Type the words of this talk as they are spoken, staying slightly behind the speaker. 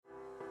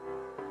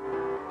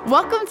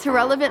Welcome to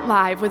Relevant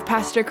Live with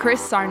Pastor Chris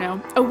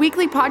Sarno, a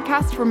weekly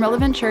podcast from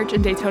Relevant Church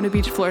in Daytona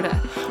Beach,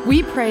 Florida.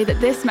 We pray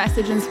that this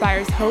message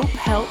inspires hope,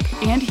 help,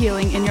 and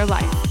healing in your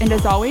life. And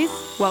as always,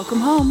 welcome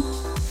home.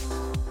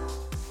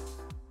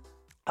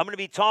 I'm going to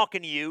be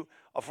talking to you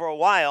for a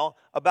while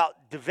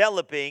about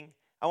developing.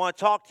 I want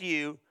to talk to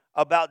you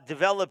about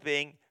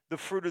developing the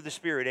fruit of the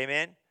Spirit,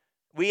 amen?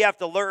 We have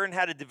to learn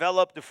how to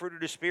develop the fruit of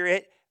the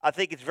Spirit. I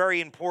think it's very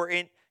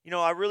important. You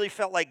know, I really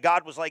felt like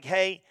God was like,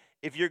 hey,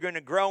 if you're going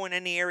to grow in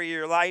any area of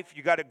your life,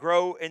 you got to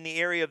grow in the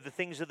area of the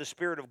things of the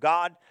Spirit of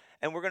God.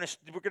 And we're going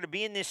to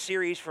be in this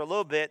series for a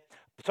little bit,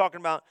 talking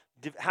about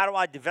how do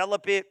I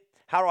develop it,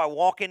 how do I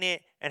walk in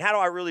it, and how do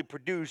I really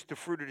produce the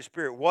fruit of the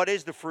Spirit? What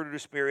is the fruit of the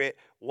Spirit?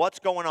 What's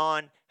going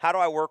on? How do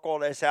I work all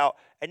this out?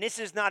 And this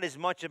is not as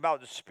much about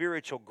the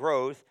spiritual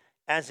growth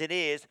as it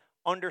is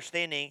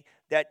understanding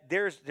that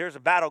there's a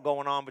battle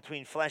going on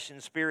between flesh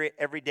and spirit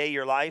every day of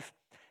your life,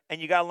 and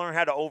you got to learn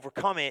how to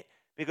overcome it.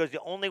 Because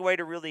the only way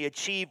to really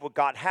achieve what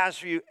God has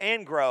for you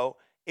and grow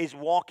is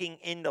walking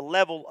in the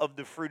level of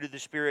the fruit of the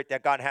Spirit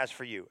that God has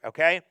for you,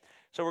 okay?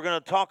 So we're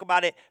going to talk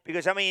about it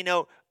because how many of you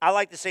know, I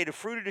like to say the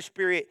fruit of the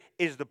Spirit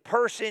is the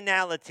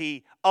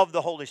personality of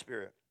the Holy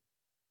Spirit.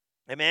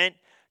 Amen?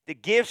 The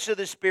gifts of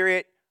the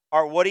Spirit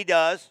are what He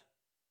does,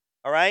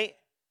 all right?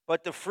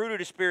 But the fruit of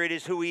the Spirit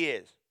is who He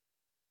is.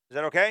 Is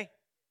that okay?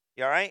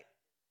 You all right?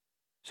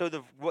 So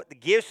the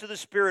gifts of the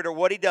Spirit are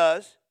what He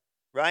does,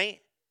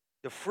 right?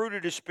 The fruit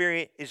of the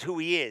Spirit is who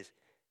He is.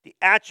 The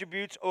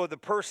attributes or the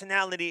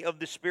personality of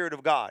the Spirit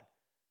of God.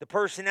 The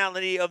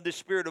personality of the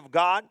Spirit of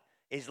God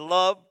is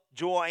love,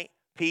 joy,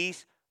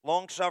 peace,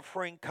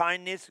 long-suffering,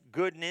 kindness,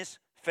 goodness,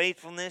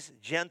 faithfulness,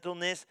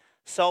 gentleness,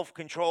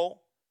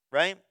 self-control,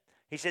 right?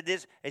 He said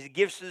this as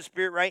gifts of the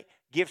Spirit, right?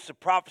 Gifts of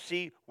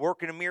prophecy,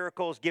 working of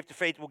miracles, gift of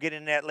faith. We'll get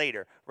into that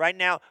later. Right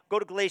now, go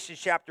to Galatians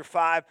chapter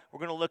 5. We're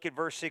going to look at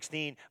verse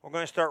 16. We're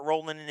going to start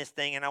rolling in this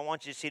thing, and I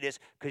want you to see this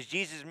because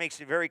Jesus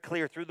makes it very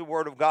clear through the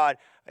Word of God.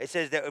 It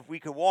says that if we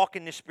could walk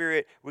in the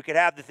Spirit, we could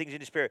have the things in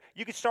the Spirit.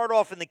 You could start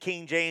off in the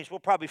King James. We'll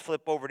probably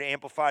flip over to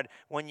Amplified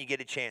when you get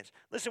a chance.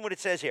 Listen what it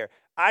says here.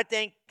 I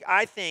think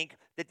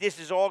that this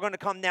is all going to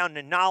come down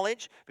to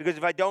knowledge because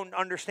if I don't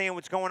understand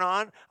what's going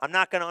on, I'm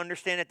not going to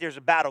understand that there's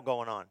a battle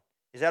going on.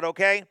 Is that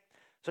okay?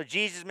 So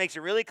Jesus makes it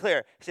really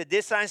clear. He said,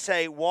 this I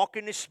say, walk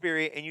in the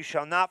Spirit, and you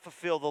shall not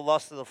fulfill the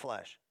lust of the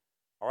flesh.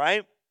 All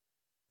right?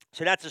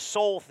 So that's a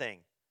soul thing.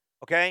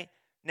 Okay?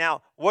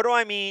 Now, what do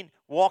I mean,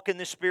 walk in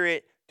the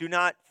Spirit, do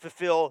not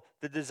fulfill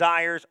the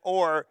desires,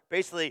 or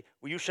basically,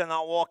 you shall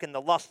not walk in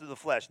the lust of the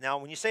flesh. Now,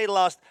 when you say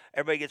lust,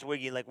 everybody gets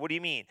wiggy. Like, what do you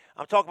mean?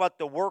 I'm talking about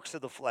the works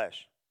of the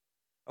flesh.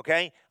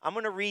 Okay? I'm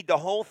going to read the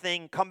whole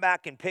thing, come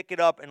back and pick it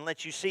up and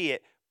let you see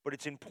it. But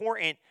it's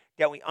important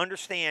that we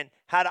understand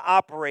how to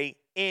operate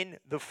in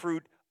the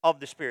fruit of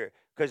the Spirit.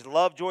 Because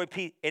love, joy,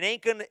 peace,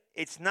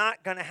 it's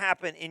not going to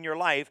happen in your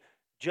life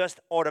just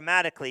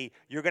automatically.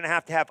 You're going to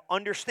have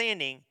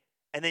understanding,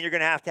 and then you're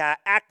going to have to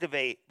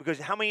activate. Because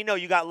how many know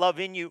you got love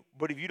in you,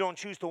 but if you don't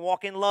choose to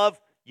walk in love,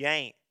 you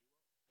ain't.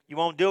 You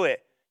won't do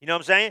it. You know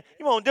what I'm saying?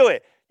 You won't do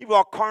it. You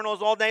walk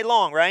carnals all day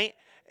long, right?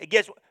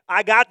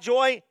 I got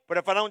joy, but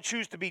if I don't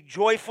choose to be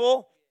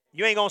joyful,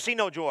 you ain't going to see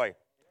no joy.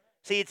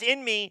 See, it's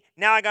in me.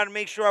 Now I got to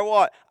make sure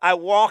I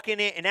walk in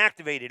it and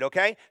activate it,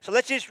 okay? So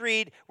let's just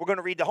read. We're going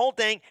to read the whole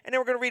thing, and then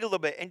we're going to read a little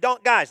bit. And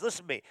guys,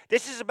 listen to me.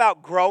 This is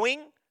about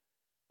growing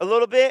a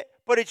little bit,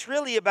 but it's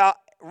really about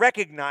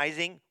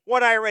recognizing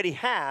what I already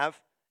have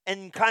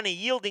and kind of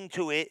yielding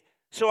to it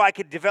so I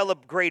could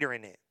develop greater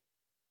in it.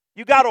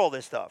 You got all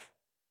this stuff,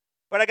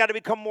 but I got to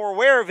become more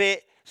aware of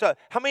it. So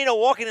how many know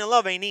walking in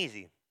love ain't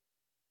easy?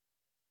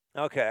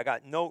 Okay, I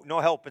got no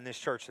help in this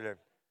church today.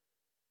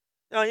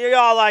 No, you're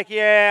all like,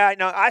 yeah, I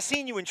know. I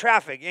seen you in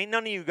traffic. Ain't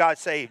none of you got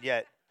saved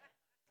yet.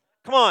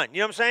 Come on,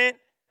 you know what I'm saying?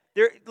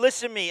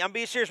 Listen to me. I'm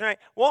being serious, right?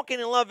 Walking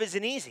in love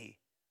isn't easy.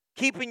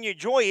 Keeping your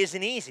joy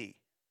isn't easy.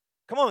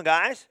 Come on,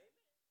 guys.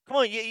 Come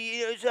on.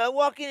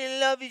 Walking in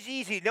love is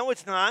easy. No,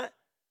 it's not.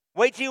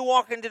 Wait till you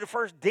walk into the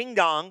first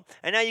ding-dong,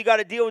 and now you got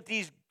to deal with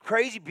these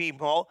crazy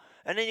people,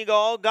 and then you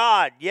go, oh,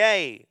 God,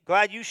 yay.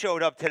 Glad you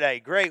showed up today.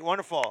 Great,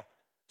 wonderful.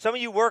 Some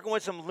of you working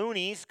with some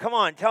loonies. Come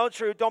on, tell the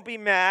truth. Don't be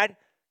mad.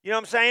 You know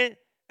what I'm saying?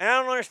 And I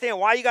don't understand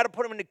why you got to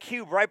put them in the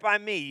cube right by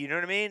me. You know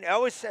what I mean? I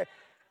always say,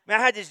 man,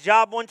 I had this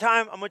job one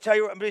time. I'm going to tell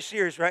you, I'm being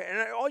serious, right?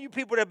 And all you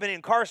people that have been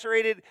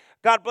incarcerated,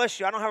 God bless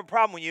you. I don't have a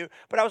problem with you.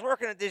 But I was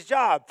working at this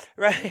job,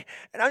 right?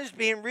 And I'm just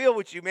being real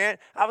with you, man.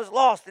 I was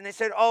lost. And they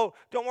said, oh,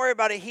 don't worry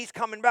about it. He's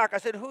coming back. I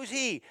said, who's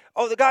he?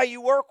 Oh, the guy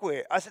you work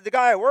with. I said, the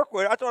guy I work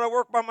with? I thought I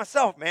worked by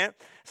myself, man.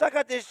 So I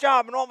got this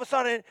job. And all of a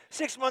sudden,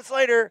 6 months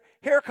later,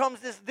 here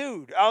comes this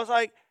dude. I was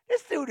like,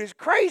 this dude is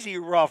crazy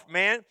rough,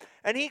 man.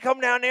 And he come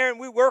down there and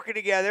we working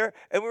together,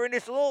 and we were in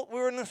this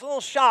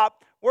little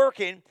shop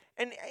working.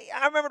 And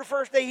I remember the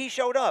first day he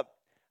showed up.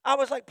 I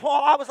was like,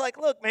 Paul,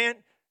 look, man,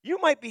 you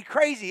might be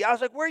crazy. I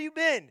was like, where you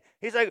been?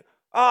 He's like,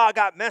 oh, I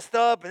got messed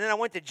up, and then I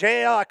went to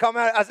jail. I come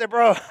out. I said,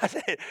 bro,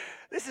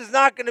 this is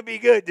not going to be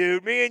good,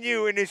 dude. Me and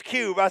you in this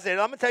cube. I said,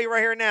 I'm going to tell you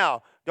right here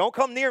now. Don't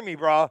come near me,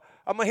 bro.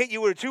 I'm going to hit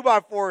you with a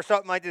 2x4 or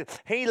something like this.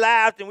 He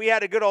laughed, and we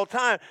had a good old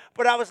time.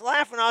 But I was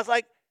laughing. I was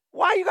like,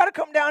 why you got to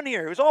come down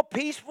here? It was all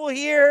peaceful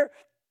here.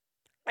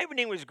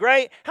 Everything was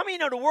great. How many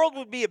know the world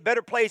would be a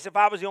better place if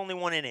I was the only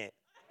one in it?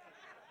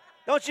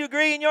 Don't you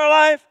agree in your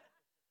life?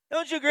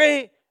 Don't you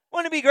agree?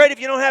 Wouldn't it be great if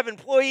you don't have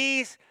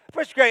employees?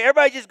 First, great.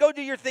 Everybody just go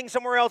do your thing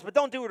somewhere else, but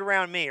don't do it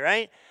around me,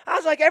 right? I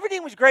was like,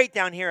 everything was great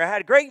down here. I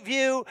had a great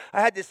view.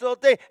 I had this little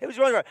thing. It was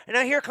really great. And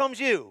now here comes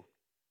you.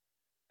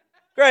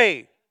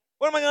 Great.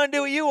 What am I going to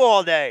do with you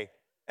all day?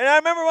 And I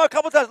remember a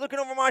couple times looking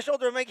over my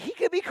shoulder and like, he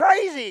could be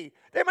crazy.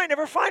 They might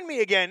never find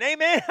me again.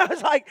 Amen. I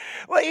was like,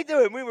 what are you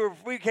doing?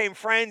 We became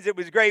friends. It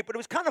was great. But it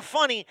was kind of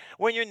funny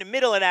when you're in the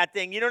middle of that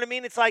thing. You know what I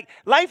mean? It's like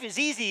life is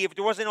easy if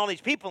there wasn't all these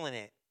people in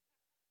it.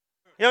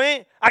 You know what I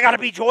mean? I got to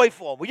be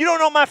joyful. Well, you don't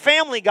know my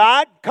family,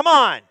 God. Come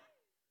on.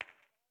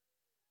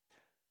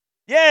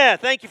 Yeah,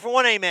 thank you for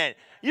one amen.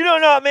 You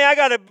don't know, man, I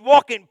got to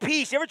walk in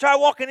peace. You ever try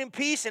walking in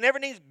peace and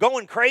everything's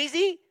going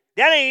crazy?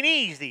 That ain't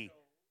easy.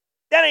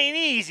 That ain't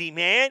easy,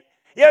 man.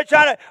 You ever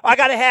try to, I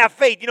got to have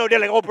faith. You know, they're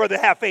like, oh, brother,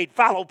 have faith.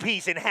 Follow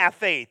peace and have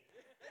faith.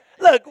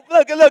 Look,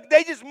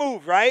 they just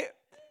moved, right?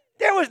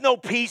 There was no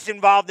peace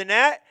involved in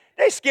that.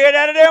 They scared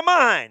out of their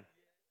mind.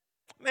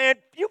 Man,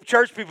 you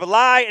church people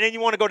lie and then you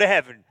want to go to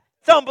heaven.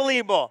 It's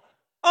unbelievable.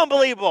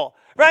 Unbelievable.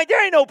 Right?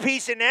 There ain't no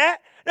peace in that.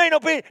 There ain't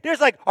no peace. There's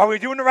like, are we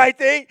doing the right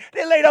thing?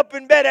 They laid up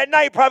in bed at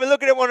night probably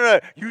looking at one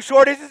another. You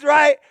sure this is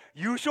right?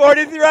 You sure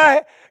this is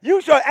right?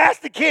 You sure?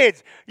 Ask the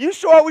kids. You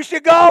sure we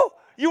should go?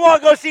 You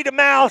want to go see the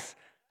mouse?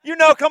 You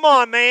know, come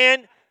on,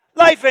 man.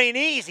 Life ain't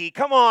easy.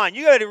 Come on.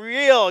 You got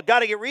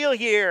to get real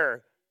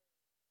here.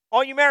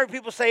 All you married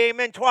people say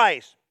amen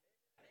twice.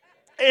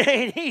 It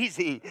ain't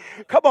easy.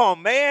 Come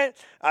on, man.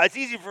 It's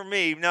easy for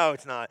me. No,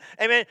 it's not.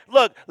 Amen.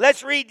 Look,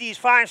 let's read these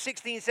 5,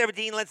 16,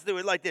 17. Let's do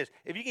it like this.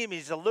 If you give me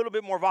just a little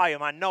bit more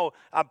volume, I know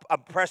I'm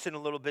pressing a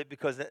little bit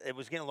because it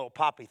was getting a little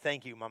poppy.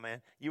 Thank you, my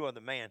man. You are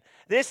the man.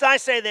 This I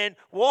say then,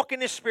 walk in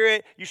the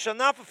Spirit. You shall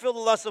not fulfill the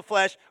lust of the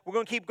flesh. We're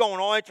going to keep going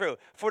all the way through.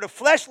 For the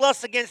flesh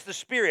lusts against the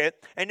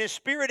Spirit, and the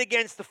Spirit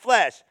against the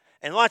flesh.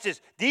 And watch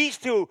this. These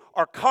two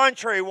are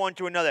contrary one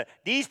to another.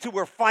 These two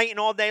are fighting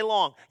all day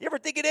long. You ever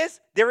think of this?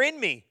 They're in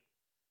me.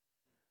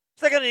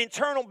 It's like an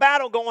internal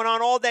battle going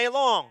on all day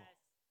long,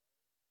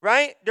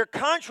 right? They're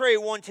contrary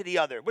one to the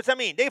other. What's that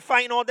mean? They're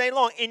fighting all day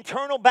long.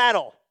 Internal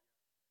battle,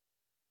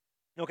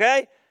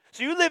 okay?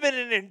 So you live in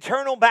an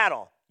internal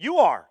battle. You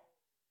are.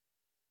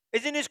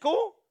 Isn't this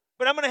cool?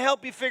 But I'm going to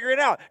help you figure it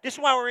out. This is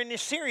why we're in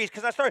this series,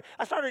 because I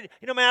started,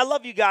 you know, man, I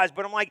love you guys,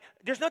 but I'm like,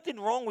 there's nothing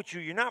wrong with you.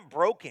 You're not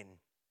broken.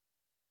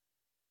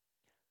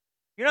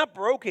 You're not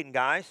broken,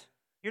 guys.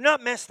 You're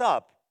not messed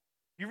up.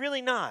 You're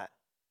really not.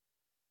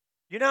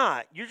 You're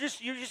not. You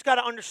just got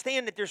to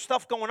understand that there's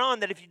stuff going on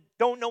that if you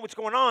don't know what's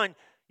going on,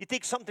 you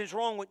think something's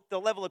wrong with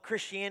the level of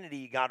Christianity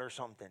you got or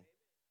something.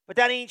 But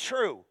that ain't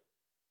true.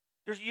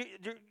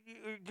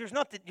 There's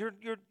nothing.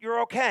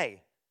 You're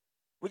okay.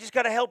 We just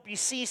got to help you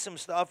see some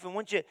stuff, and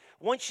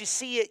once you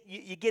see it,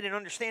 you get an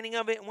understanding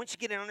of it. And once you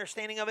get an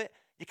understanding of it,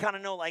 you kind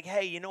of know, like,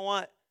 hey, you know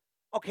what?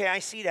 Okay, I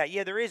see that.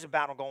 Yeah, there is a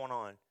battle going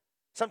on.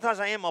 Sometimes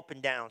I am up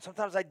and down.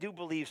 Sometimes I do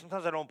believe.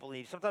 Sometimes I don't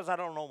believe. Sometimes I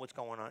don't know what's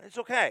going on. It's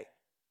okay.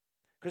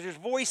 Because there's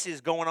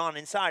voices going on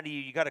inside of you.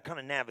 You got to kind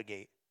of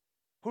navigate.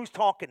 Who's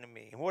talking to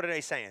me? And what are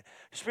they saying?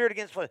 Spirit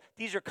against flesh.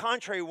 These are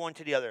contrary one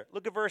to the other.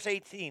 Look at verse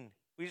 18.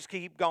 We just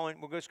keep going.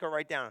 We'll just go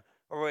right down.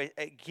 Or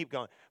keep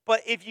going.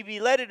 But if you be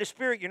led of the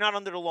Spirit, you're not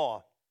under the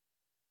law.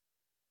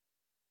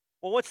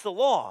 Well, what's the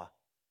law?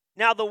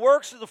 Now, the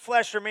works of the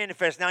flesh are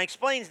manifest. Now, he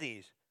explains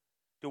these.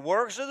 The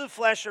works of the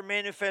flesh are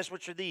manifest,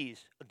 which are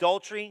these: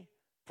 adultery,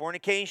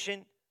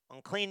 fornication,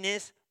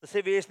 uncleanness,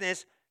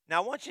 lasciviousness.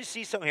 Now, I want you to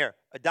see something here.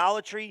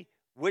 Idolatry,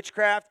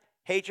 witchcraft,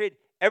 hatred.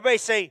 Everybody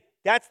say,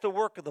 that's the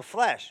work of the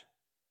flesh.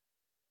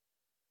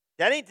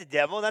 That ain't the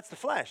devil, that's the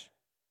flesh.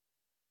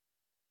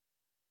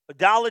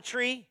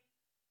 Idolatry,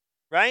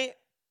 right?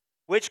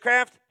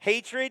 Witchcraft,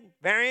 hatred,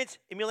 variance,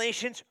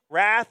 emulations,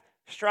 wrath,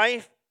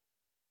 strife.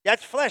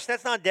 That's flesh,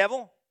 that's not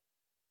devil.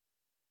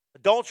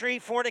 Adultery,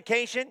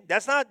 fornication,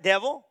 that's not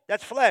devil,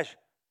 that's flesh.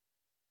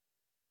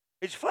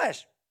 It's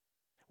flesh.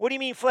 What do you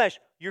mean flesh?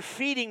 You're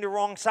feeding the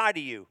wrong side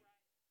of you.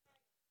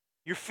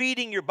 You're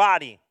feeding your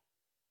body.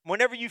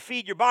 Whenever you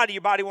feed your body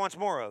wants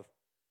more of.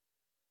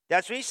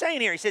 That's what he's saying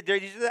here. He said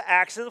these are the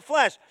acts of the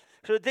flesh.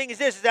 So the thing is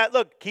this, is that,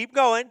 look, keep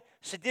going.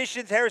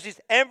 Seditions,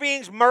 heresies,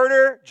 envyings,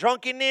 murder,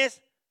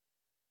 drunkenness.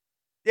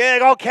 They're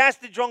like, oh,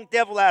 cast the drunk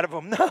devil out of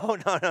them. No.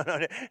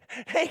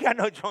 They ain't got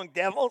no drunk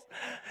devils.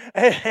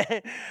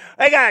 They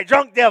got a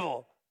drunk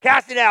devil.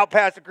 Cast it out,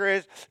 Pastor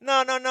Chris.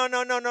 No.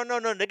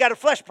 They got a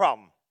flesh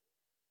problem.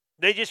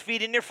 They just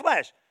feed in their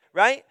flesh,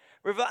 right?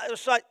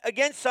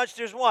 Against such,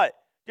 there's what?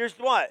 There's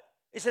what?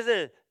 It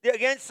says,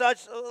 against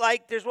such,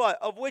 like, there's what?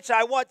 Of which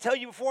I tell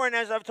you before, and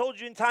as I've told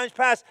you in times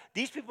past,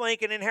 these people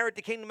ain't going to inherit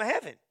the kingdom of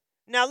heaven.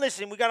 Now,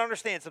 listen, we got to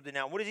understand something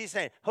now. What is he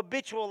saying?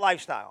 Habitual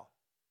lifestyle.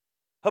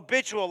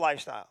 Habitual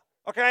lifestyle,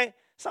 okay?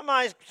 Some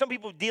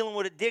people dealing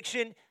with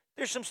addiction.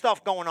 There's some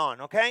stuff going on,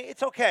 okay?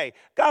 It's okay.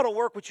 God will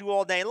work with you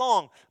all day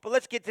long, but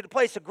let's get to the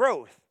place of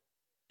growth.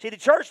 See, the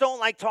church don't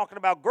like talking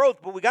about growth,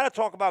 but we got to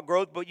talk about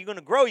growth. But you're going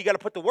to grow, you got to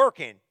put the work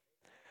in.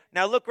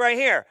 Now look right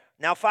here.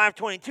 Now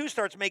 5:22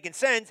 starts making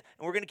sense,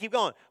 and we're going to keep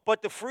going.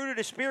 But the fruit of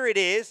the Spirit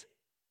is,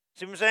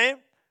 see what I'm saying?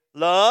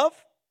 Love,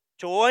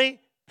 joy,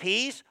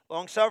 peace,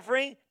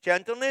 long-suffering,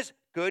 gentleness,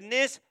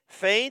 goodness,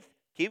 faith.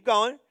 Keep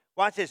going.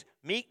 Watch this.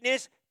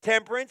 Meekness,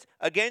 temperance.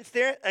 Against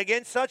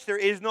such there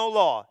is no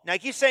law. Now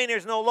keep saying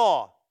there's no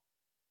law.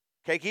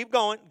 Okay, keep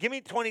going. Give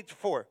me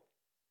 24.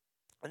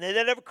 And they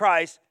that have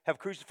Christ have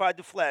crucified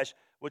the flesh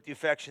with the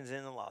affections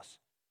and the lusts.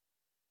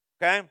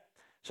 Okay?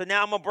 So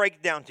now I'm going to break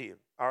it down to you.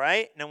 All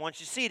right? And I want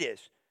you to see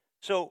this.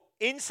 So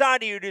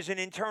inside of you, there's an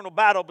internal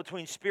battle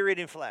between spirit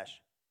and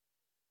flesh.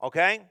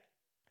 Okay?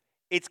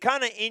 It's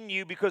kind of in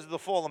you because of the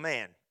fall of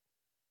man.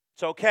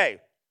 It's okay.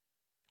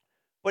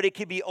 But it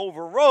can be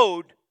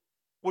overrode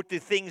with the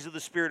things of the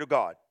Spirit of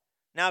God.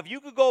 Now, if you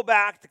could go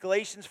back to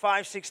Galatians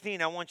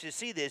 5:16, I want you to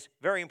see this.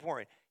 Very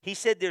important. He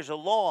said there's a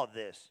law of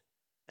this.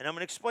 And I'm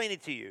going to explain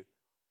it to you.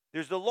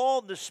 There's the law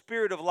of the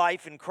Spirit of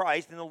life in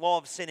Christ and the law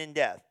of sin and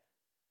death.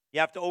 You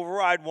have to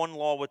override one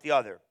law with the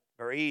other.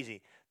 Very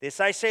easy.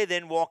 This I say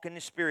then, walk in the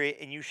Spirit,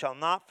 and you shall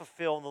not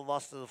fulfill the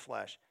lust of the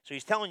flesh. So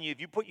he's telling you,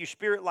 if you put your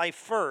spirit life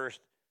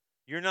first,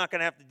 you're not going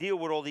to have to deal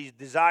with all these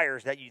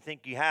desires that you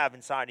think you have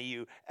inside of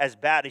you as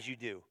bad as you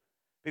do.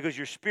 Because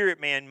your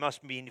spirit man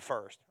must be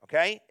first.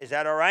 Okay? Is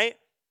that all right?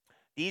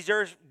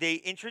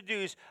 They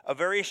introduce a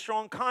very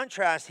strong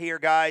contrast here,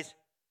 guys.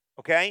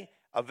 Okay?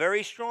 A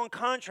very strong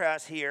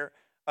contrast here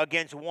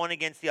against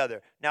the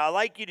other. Now, I'd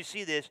like you to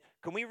see this.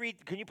 Can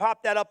you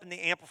pop that up in the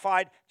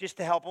Amplified just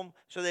to help them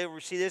so they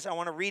will see this? I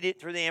want to read it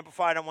through the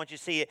Amplified. I want you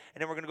to see it,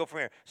 and then we're going to go from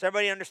here. So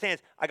everybody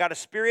understands, I got a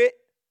spirit,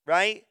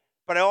 right?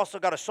 But I also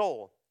got a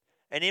soul.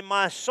 And in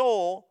my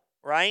soul,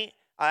 right,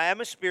 I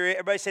am a spirit.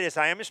 Everybody say this.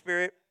 I am a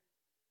spirit.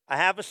 I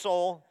have a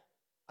soul.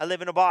 I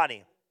live in a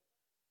body.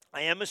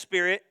 I am a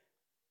spirit.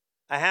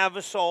 I have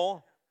a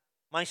soul.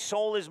 My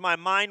soul is my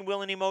mind,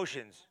 will, and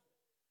emotions.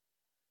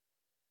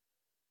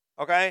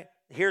 Okay?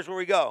 Here's where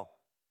we go.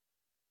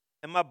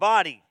 And my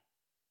body,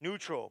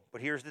 neutral. But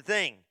here's the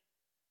thing.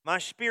 My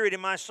spirit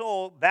and my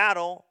soul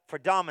battle for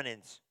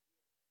dominance.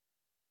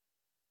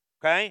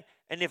 Okay?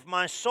 And if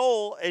my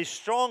soul is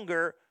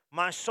stronger,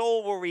 my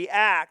soul will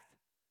react,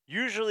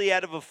 usually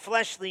out of a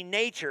fleshly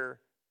nature,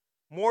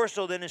 more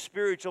so than a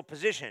spiritual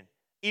position.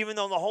 Even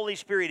though the Holy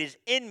Spirit is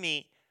in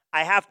me,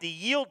 I have to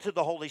yield to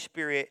the Holy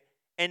Spirit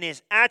and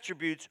His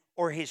attributes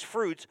or His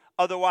fruits.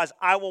 Otherwise,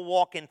 I will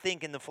walk and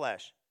think in the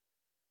flesh.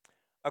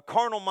 A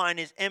carnal mind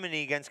is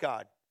enmity against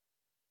God.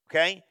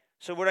 Okay?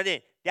 So what I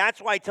did,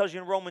 that's why it tells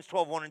you in Romans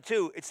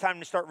 12:1-2, it's time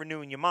to start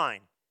renewing your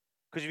mind.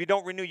 Because if you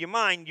don't renew your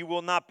mind, you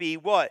will not be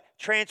what?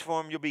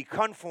 Transformed. You'll be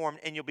conformed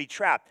and you'll be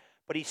trapped.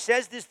 But he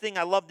says this thing,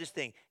 I love this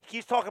thing. He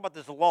keeps talking about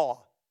this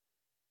law.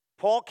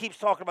 Paul keeps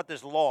talking about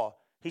this law.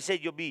 He said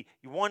you'll be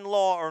one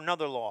law or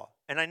another law.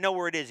 And I know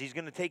where it is. He's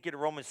going to take you to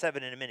Romans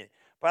 7 in a minute.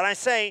 But I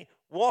say,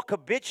 walk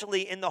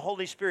habitually in the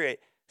Holy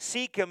Spirit.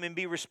 Seek Him and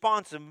be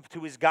responsive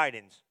to His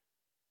guidance.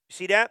 You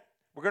see that?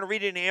 We're going to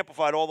read it in the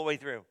Amplified all the way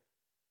through.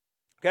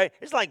 Okay?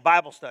 It's like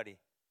Bible study.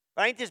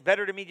 But ain't this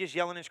better than me just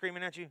yelling and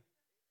screaming at you? You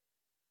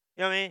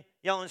know what I mean?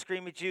 Yelling and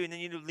screaming at you, and then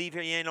you leave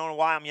here, you ain't know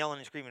why I'm yelling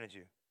and screaming at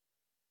you.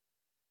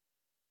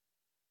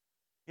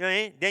 You know what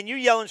I mean? Then you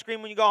yell and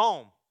scream when you go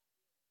home.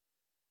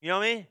 You know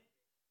what I mean?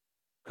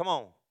 Come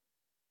on.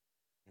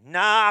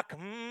 Knock.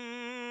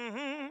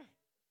 Mm-hmm.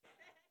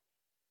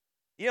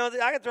 You know,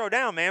 I can throw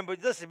down, man,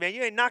 but listen, man,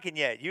 you ain't knocking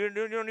yet. You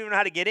don't even know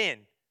how to get in.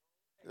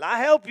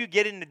 I'll help you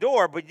get in the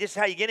door, but this is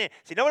how you get in.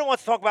 See, nobody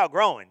wants to talk about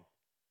growing.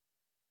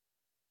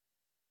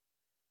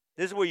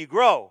 This is where you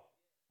grow.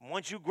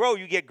 Once you grow,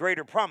 you get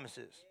greater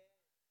promises.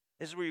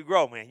 This is where you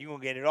grow, man. You're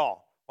going to get it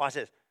all. Watch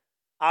this.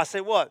 I'll say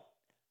what?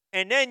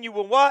 And then you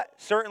will what?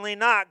 Certainly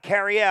not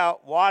carry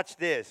out. Watch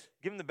this.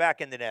 Give him the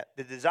back end of that.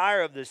 The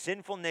desire of the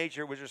sinful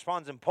nature which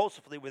responds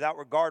impulsively without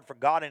regard for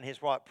God and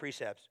His what?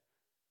 Precepts.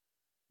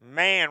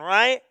 Man,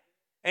 right?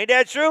 Ain't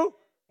that true?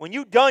 When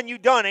you done,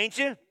 ain't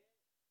you?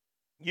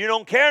 You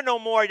don't care no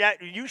more.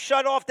 That you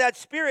shut off that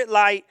spirit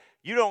light,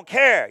 you don't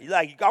care. You're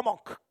like, I'm going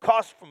to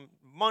cuss from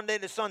Monday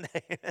to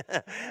Sunday.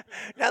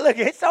 Now, look,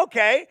 it's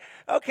okay.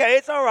 Okay,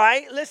 it's all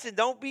right. Listen,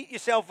 don't beat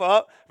yourself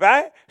up,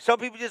 right? Some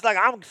people just like,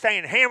 I'm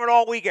staying hammered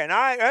all weekend.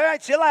 All right,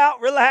 chill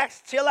out,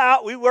 relax, chill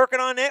out. We working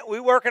on it.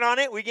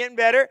 We getting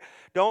better.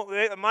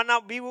 It might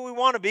not be what we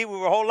want to be. We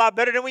were a whole lot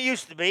better than we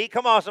used to be.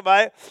 Come on,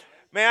 somebody.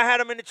 Man, I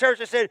had them in the church.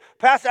 I said,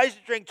 Pastor, I used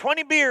to drink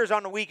 20 beers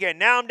on the weekend.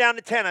 Now I'm down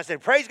to 10. I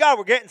said, praise God,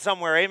 we're getting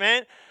somewhere,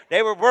 amen?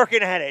 They were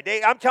working at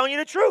it. I'm telling you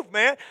the truth,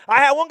 man. I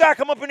had one guy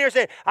come up in here and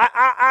say,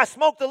 I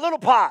smoked a little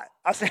pot.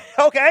 I said,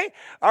 okay,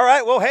 all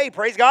right, well, hey,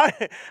 praise God.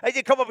 I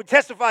did come up and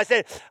testify. I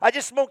said, I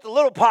just smoked a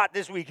little pot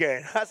this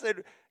weekend. I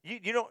said,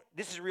 you don't,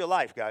 this is real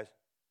life, guys.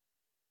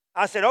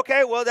 I said,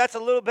 okay, well, that's a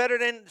little better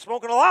than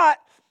smoking a lot.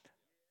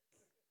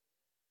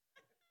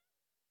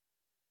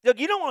 Look,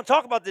 you don't want to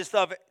talk about this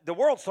stuff. The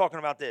world's talking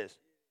about this.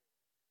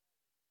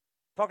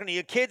 Talking to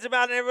your kids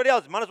about it and everybody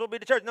else. Might as well be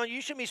the church. No,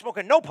 you shouldn't be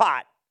smoking no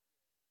pot.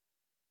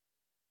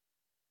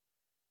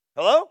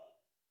 Hello?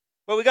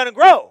 But we're going to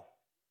grow.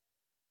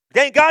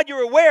 Thank God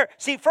you're aware.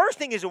 See, first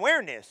thing is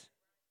awareness.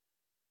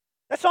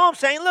 That's all I'm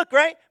saying. Look,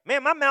 right?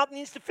 Man, my mouth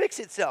needs to fix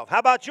itself. How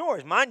about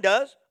yours? Mine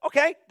does.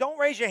 Okay, don't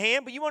raise your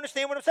hand, but you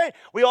understand what I'm saying.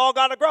 We all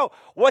got to grow.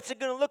 What's it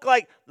going to look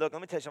like? Look,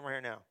 let me tell you something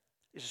right here now.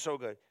 This is so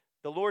good.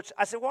 The Lord's,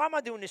 I said, why am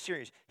I doing this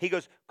series? He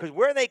goes, because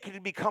where they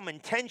could become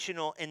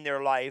intentional in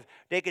their life,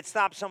 they could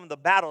stop some of the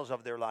battles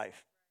of their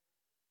life.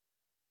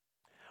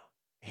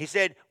 He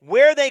said,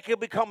 where they could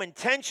become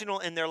intentional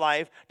in their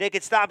life, they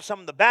could stop some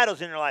of the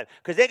battles in their life.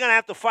 Because they're going to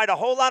have to fight a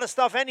whole lot of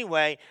stuff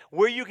anyway.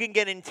 Where you can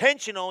get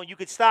intentional, you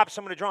could stop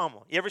some of the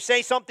drama. You ever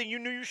say something you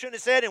knew you shouldn't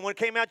have said, and when it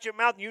came out your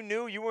mouth, you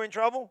knew you were in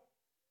trouble?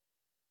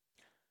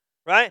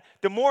 Right?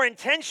 The more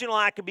intentional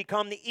I can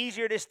become, the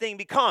easier this thing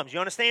becomes. You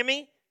understand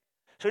me?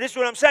 So this is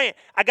what I'm saying.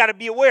 I got to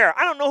be aware.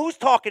 I don't know who's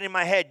talking in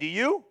my head. Do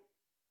you?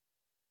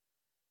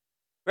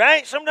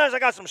 Right? Sometimes I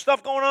got some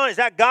stuff going on. Is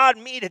that God,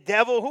 me, the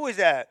devil? Who is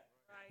that?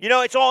 You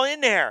know, it's all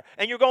in there.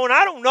 And you're going,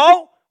 I don't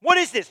know. What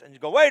is this? And you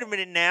go, wait a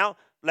minute now.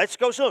 Let's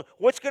go soon.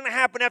 What's going to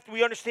happen after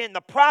we understand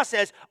the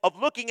process of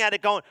looking at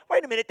it going,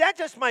 wait a minute, that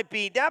just might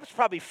be, that's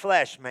probably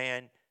flesh,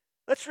 man.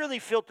 Let's really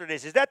filter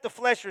this. Is that the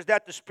flesh or is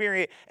that the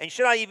spirit? And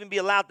should I even be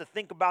allowed to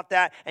think about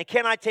that? And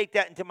can I take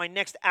that into my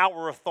next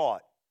hour of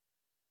thought?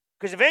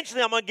 Because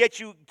eventually I'm going to get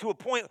you to a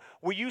point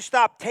where you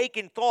stop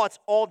taking thoughts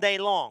all day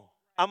long.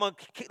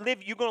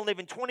 You're going to live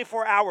in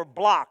 24-hour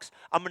blocks.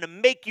 I'm going to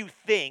make you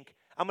think.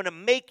 I'm going to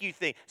make you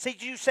think. So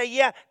you say,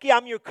 yeah,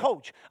 I'm your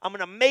coach. I'm going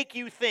to make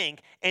you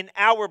think in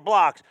hour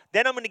blocks.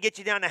 Then I'm going to get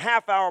you down to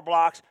half-hour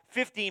blocks,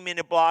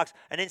 15-minute blocks,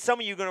 and then some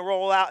of you are going to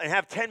roll out and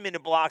have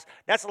 10-minute blocks.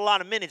 That's a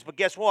lot of minutes, but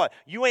guess what?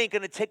 You ain't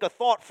going to take a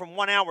thought from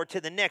 1 hour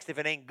to the next if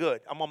it ain't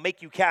good. I'm going to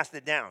make you cast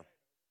it down.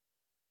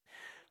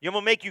 I'm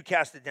going to make you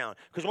cast it down.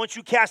 Because once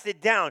you cast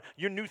it down,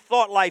 your new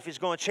thought life is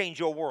going to change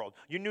your world.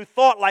 Your new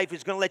thought life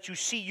is going to let you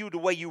see you the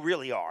way you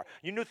really are.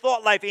 Your new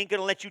thought life ain't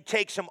going to let you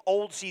take some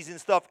old season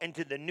stuff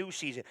into the new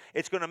season.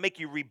 It's going to make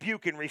you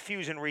rebuke and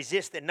refuse and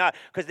resist and not.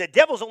 Because the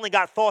devil's only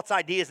got thoughts,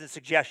 ideas, and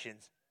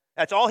suggestions.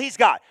 That's all he's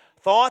got.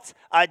 Thoughts,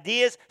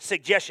 ideas,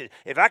 suggestions.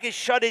 If I can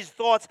shut his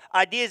thoughts,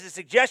 ideas, and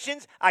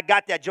suggestions, I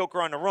got that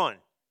joker on the run.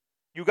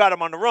 You got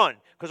him on the run.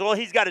 Because all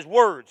he's got is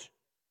words.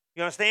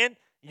 You understand?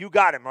 You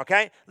got him,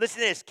 okay? Listen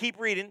to this. Keep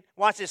reading.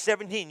 Watch this,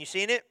 17. You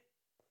seeing it?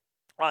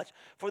 Watch.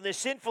 For the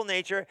sinful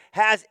nature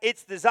has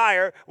its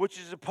desire, which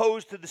is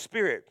opposed to the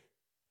spirit.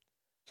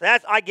 So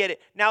that's, I get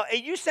it. Now, are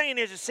you saying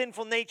there's a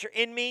sinful nature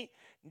in me?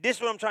 This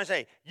is what I'm trying to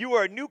say. You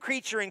are a new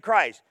creature in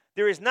Christ.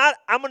 There is not,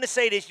 I'm going to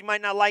say this, you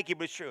might not like it,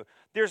 but it's true.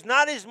 There's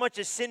not as much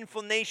a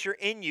sinful nature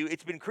in you.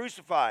 It's been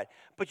crucified.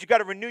 But you got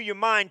to renew your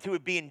mind to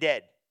it being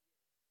dead.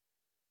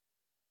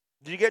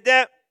 Did you get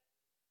that?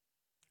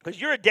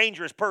 Because you're a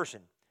dangerous person.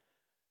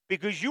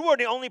 Because you are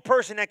the only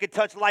person that can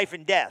touch life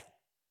and death.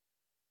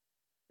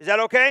 Is that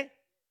okay?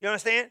 You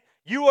understand?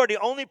 You are the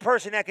only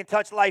person that can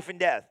touch life and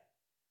death.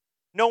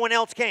 No one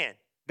else can.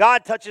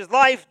 God touches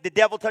life. The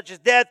devil touches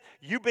death.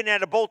 You've been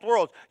out of both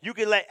worlds. You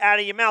can let out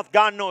of your mouth,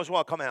 God knows what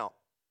will come out.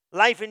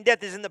 Life and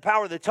death is in the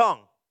power of the tongue.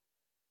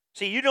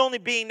 See, you're the only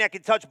being that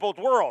can touch both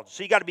worlds.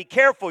 So you got to be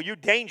careful. You're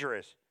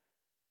dangerous.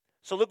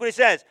 So look what it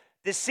says.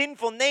 The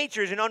sinful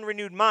nature is an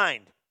unrenewed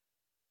mind.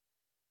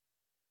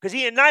 Because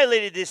he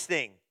annihilated this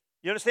thing.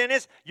 You understand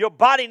this? Your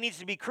body needs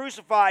to be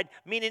crucified,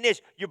 meaning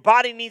this. Your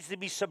body needs to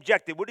be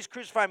subjected. What does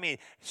crucified mean?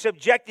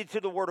 Subjected to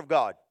the word of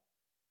God.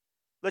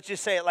 Let's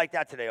just say it like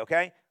that today,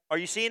 okay? Are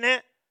you seeing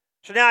that?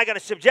 So now I got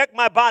to subject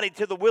my body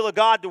to the will of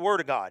God, the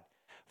word of God.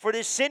 For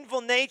this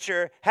sinful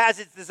nature has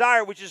its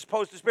desire, which is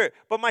opposed to the spirit.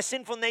 But my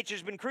sinful nature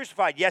has been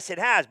crucified. Yes, it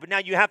has. But now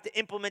you have to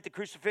implement the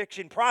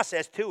crucifixion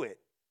process to it.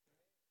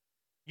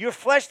 Your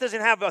flesh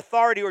doesn't have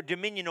authority or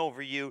dominion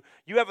over you.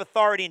 You have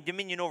authority and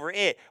dominion over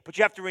it. But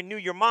you have to renew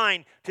your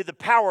mind to the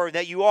power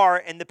that you are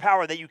and the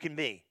power that you can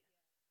be.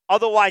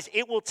 Otherwise,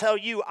 it will tell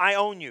you, I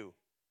own you.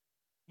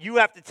 You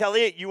have to tell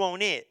it, you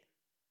own it.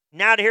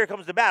 Now here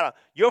comes the battle.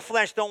 Your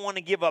flesh don't want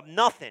to give up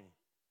nothing.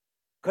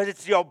 Because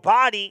it's your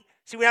body.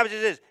 See what happens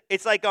is this.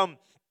 It's like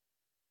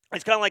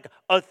it's kind of like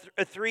a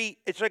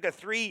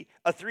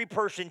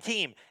three-person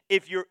team.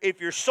 If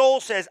your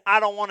soul says, I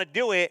don't want to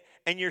do it,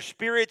 and your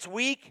spirit's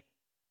weak,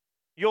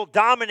 you'll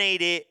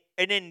dominate it,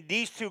 and then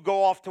these two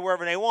go off to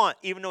wherever they want,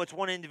 even though it's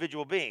one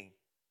individual being.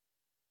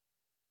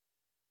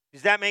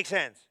 Does that make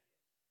sense?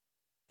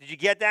 Did you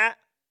get that?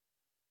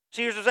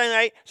 See, here's what I'm saying,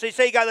 right? So you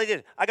say you got like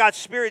this. I got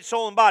spirit,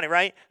 soul, and body,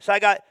 right? So I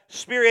got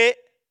spirit,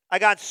 I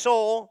got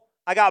soul,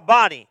 I got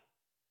body.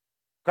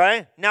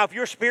 Okay? Now, if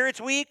your spirit's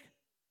weak,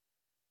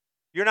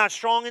 you're not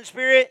strong in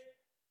spirit,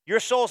 your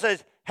soul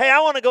says, hey,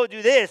 I want to go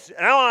do this,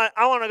 and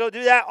I want to go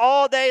do that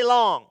all day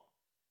long.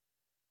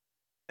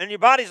 And your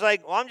body's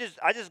like, well,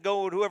 I just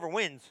go with whoever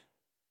wins.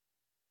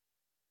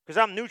 Because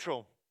I'm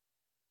neutral.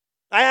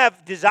 I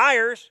have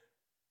desires,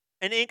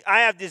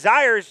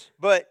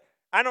 but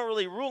I don't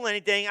really rule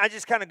anything. I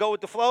just kind of go with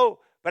the flow.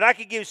 But I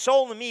could give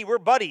soul and me, we're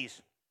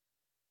buddies.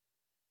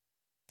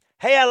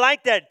 Hey, I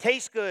like that. It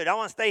tastes good. I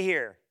want to stay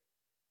here.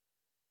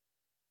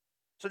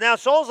 So now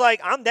soul's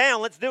like, I'm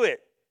down. Let's do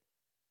it.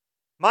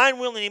 Mind,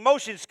 will, and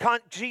emotions.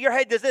 See, your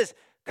head does this.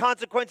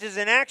 Consequences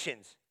and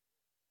actions.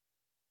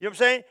 You know what I'm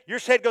saying? Your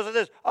head goes like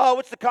this. Oh,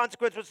 what's the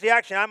consequence? What's the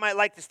action? I might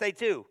like to stay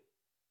too.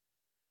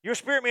 Your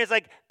spirit man is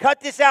like, cut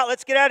this out.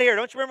 Let's get out of here.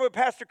 Don't you remember what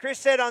Pastor Chris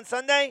said on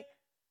Sunday?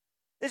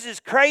 This is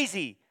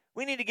crazy.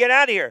 We need to get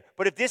out of here.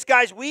 But if this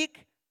guy's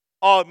weak,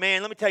 oh,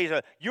 man, let me tell you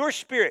something. Your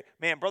spirit,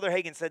 man, Brother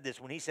Hagin said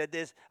this. When he said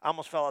this, I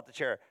almost fell out the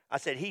chair. I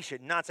said, he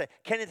should not say.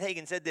 Kenneth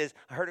Hagin said this.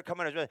 I heard it come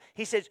out of his mouth.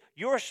 He says,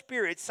 your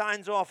spirit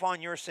signs off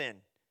on your sin.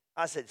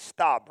 I said,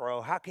 stop,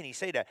 bro. How can he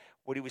say that?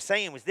 What he was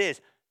saying was this.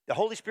 The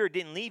Holy Spirit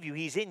didn't leave you.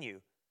 He's in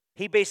you.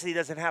 He basically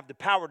doesn't have the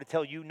power to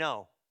tell you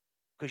no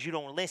because you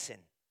don't listen.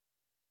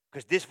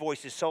 Because this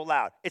voice is so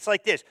loud. It's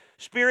like this.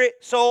 Spirit,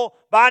 soul,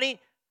 body.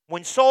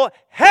 When soul,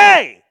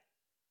 hey,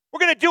 we're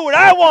going to do what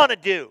I want to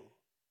do.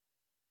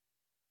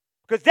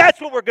 Because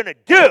that's what we're going to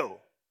do.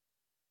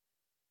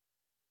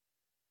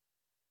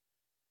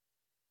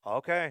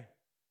 Okay.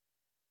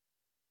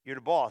 You're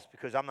the boss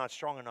because I'm not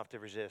strong enough to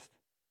resist.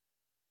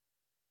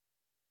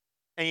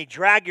 And you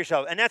drag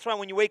yourself. And that's why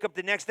when you wake up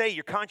the next day,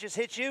 your conscience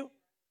hits you.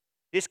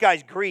 This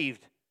guy's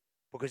grieved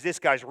because this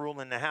guy's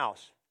ruling the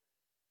house.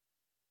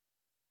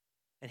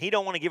 And he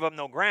don't want to give up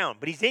no ground,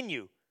 but he's in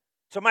you.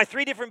 So my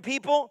 3 different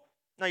people,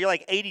 no, you're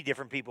like 80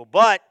 different people,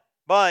 but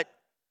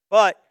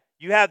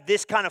you have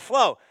this kind of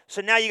flow.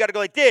 So now you got to go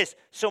like this.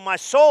 So my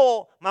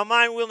soul, my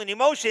mind, will, and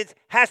emotions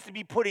has to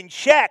be put in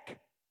check.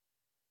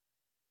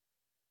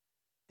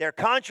 They're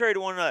contrary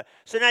to one another.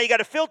 So now you got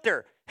to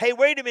filter. Hey,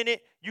 wait a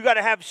minute. You got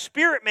to have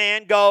spirit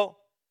man go,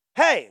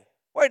 hey,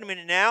 wait a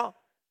minute now.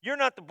 You're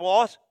not the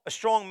boss, a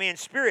strong man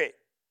spirit.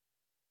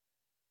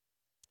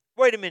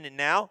 Wait a minute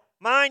now.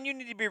 Mind, you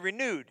need to be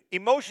renewed.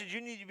 Emotions,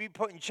 you need to be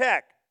put in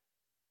check.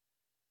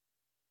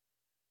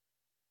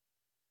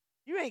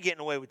 You ain't getting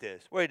away with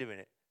this. Wait a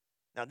minute.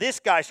 Now this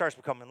guy starts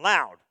becoming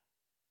loud.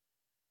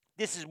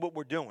 This is what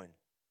we're doing.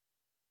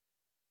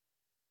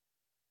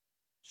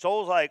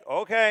 Soul's like,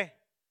 okay.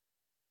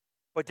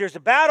 But there's a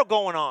battle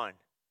going on.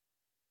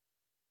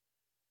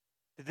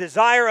 The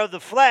desire of the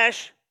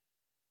flesh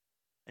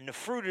and the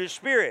fruit of the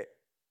Spirit.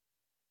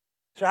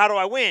 So how do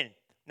I win?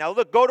 Now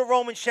look, go to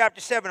Romans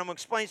chapter 7. I'm going to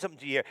explain something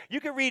to you here. You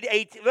can read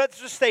 18. Let's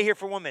just stay here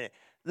for 1 minute.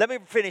 Let me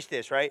finish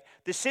this, right?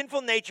 The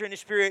sinful nature and the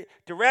spirit,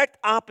 direct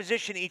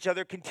opposition to each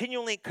other,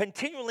 continually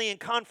in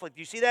conflict.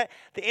 You see that?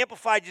 The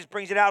Amplified just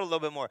brings it out a little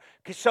bit more.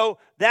 So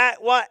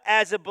that what?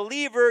 As a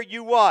believer,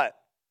 you what?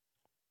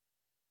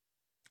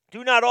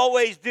 Do not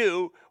always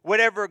do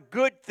whatever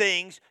good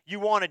things you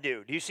want to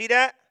do. Do you see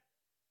that?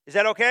 Is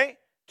that okay?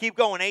 Keep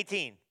going,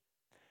 18.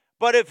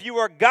 But if you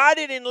are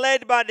guided and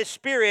led by the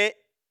Spirit,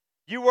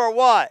 you are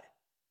what?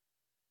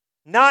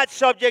 Not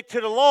subject to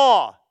the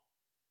law.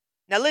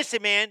 Now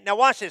listen, man. Now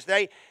watch this,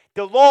 right?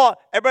 The law,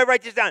 everybody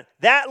write this down.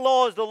 That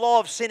law is the law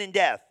of sin and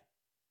death.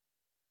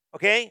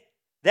 Okay?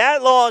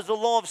 That law is the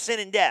law of sin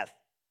and death.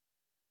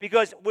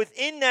 Because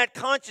within that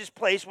conscious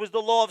place was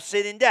the law of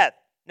sin and death.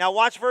 Now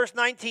watch verse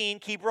 19.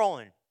 Keep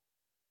rolling.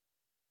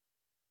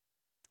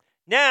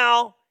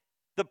 Now,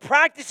 the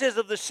practices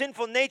of the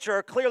sinful nature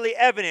are clearly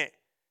evident.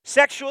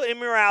 Sexual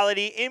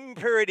immorality,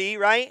 impurity,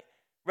 right?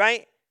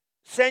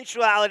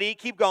 Sensuality,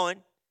 keep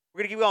going. We're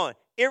going to keep going.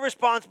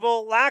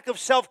 Irresponsible, lack of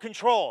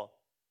self-control.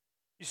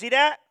 You see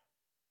that?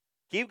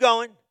 Keep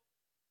going.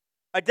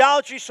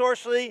 Idolatry,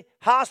 sorcery,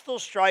 hostile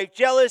strife,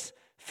 jealous,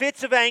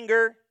 fits of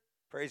anger.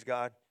 Praise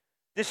God.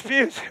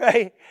 Disputes,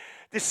 right?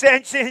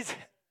 Dissensions,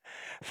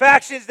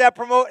 factions that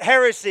promote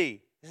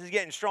heresy. This is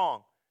getting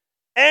strong.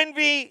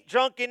 Envy,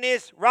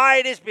 drunkenness,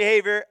 riotous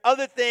behavior,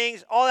 other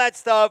things, all that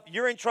stuff.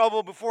 You're in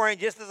trouble beforehand,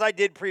 just as I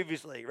did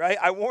previously, right?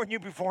 I warned you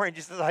beforehand,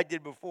 just as I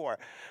did before,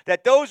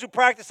 that those who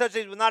practice such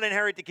things will not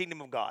inherit the kingdom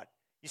of God.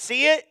 You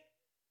see it?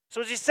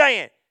 So what's he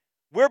saying?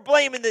 We're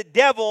blaming the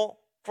devil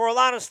for a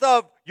lot of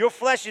stuff your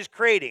flesh is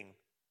creating. You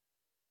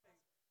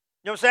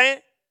know what I'm saying?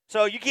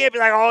 So you can't be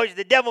like, oh,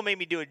 the devil made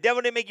me do it. The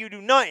devil didn't make you do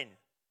nothing.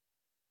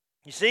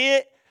 You see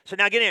it? So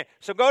now get in.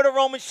 So go to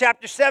Romans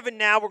chapter 7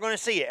 now. We're going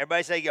to see it.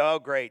 Everybody say, oh,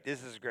 great.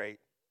 This is great.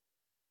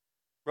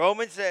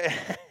 Romans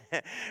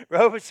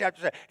chapter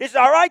 7. This is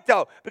all right,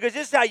 though, because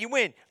this is how you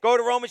win. Go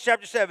to Romans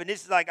chapter 7.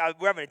 This is like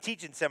we're having a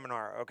teaching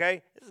seminar,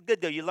 okay? This is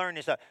good, though. You learn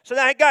this stuff. So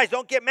now, hey, guys,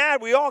 don't get mad.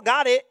 We all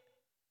got it.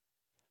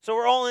 So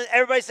we're all in.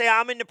 Everybody say,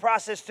 I'm in the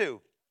process, too.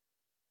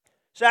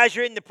 So as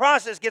you're in the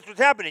process, guess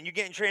what's happening? You're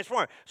getting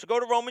transformed. So go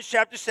to Romans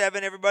chapter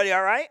 7. Everybody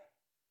all right?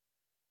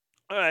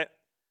 All right.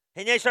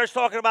 And then he starts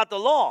talking about the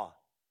law.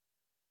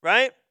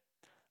 Right?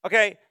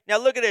 Okay, now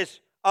look at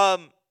this.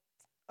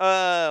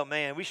 Oh,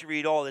 man, we should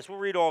read all this. We'll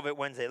read all of it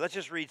Wednesday. Let's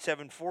just read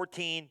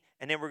 7:14,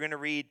 and then we're going to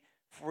read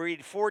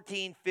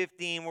 14,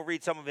 15. We'll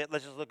read some of it.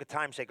 Let's just look at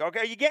time's sake. Okay,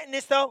 are you getting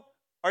this, though?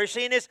 Are you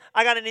seeing this?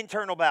 I got an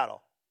internal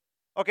battle.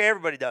 Okay,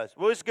 everybody does.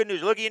 Well, this is good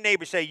news. Look at your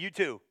neighbor, say, you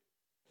too.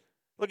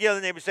 Look at the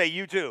other neighbor, say,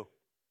 you too.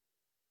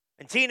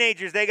 And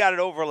teenagers, they got it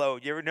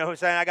overload. You ever know what I'm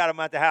saying? I got them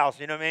at the house.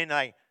 You know what I mean?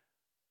 Like,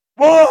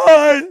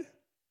 what?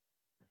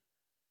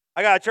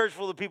 I got a church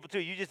full of people,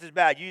 too. You just as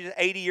bad. You just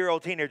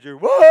 80-year-old teenager.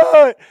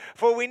 What?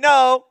 For we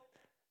know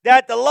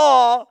that the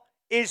law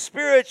is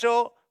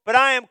spiritual, but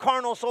I am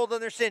carnal, sold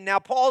under sin. Now,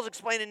 Paul's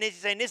explaining this.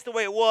 He's saying this is the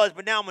way it was,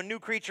 but now I'm a new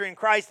creature in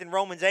Christ in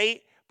Romans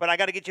 8. but I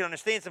got to get you to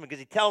understand something because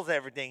he tells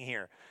everything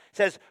here. It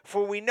says,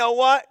 for we know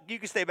what? You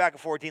can stay back at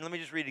 14. Let me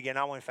just read it again.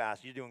 I went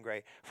fast. You're doing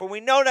great. For we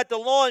know that the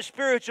law is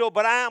spiritual,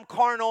 but I am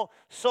carnal,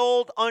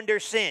 sold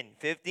under sin.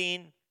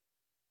 15.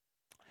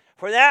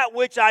 For that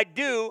which I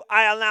do,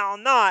 I allow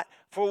not.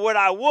 For what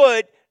I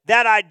would,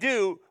 that I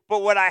do.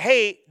 But what I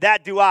hate,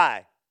 that do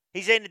I.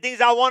 He's saying the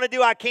things I want to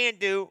do, I can't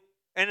do.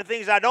 And the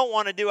things I don't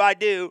want to do, I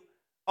do.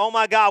 Oh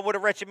my God, what a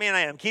wretched man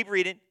I am. Keep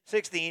reading.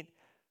 16.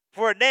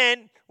 For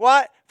then,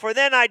 what? For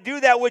then I do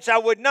that which I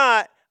would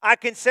not. I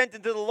consent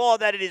unto the law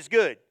that it is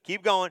good.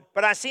 Keep going.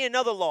 But I see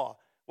another law.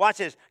 Watch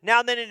this.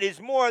 Now then it is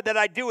more that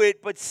I do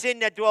it, but sin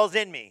that dwells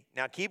in me.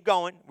 Now keep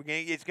going.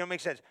 It's going to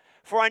make sense.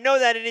 For I know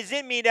that it is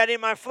in me that in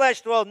my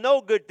flesh dwell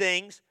no good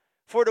things.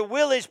 For the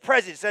will is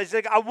present. So it's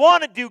like, I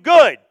want to do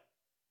good.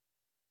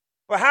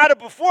 But how to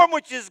perform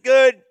which is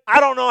good, I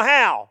don't know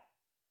how.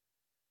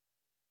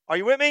 Are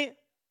you with me?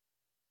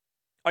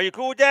 Are you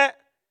cool with that?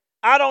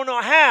 I don't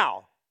know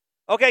how.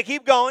 Okay,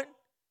 keep going.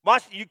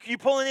 Watch, you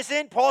pulling this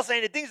in? Paul's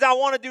saying the things I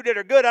want to do that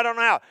are good, I don't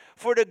know how.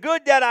 For the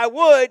good that I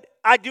would,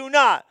 I do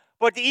not.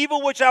 But the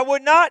evil which I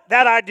would not,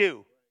 that I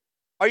do.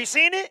 Are you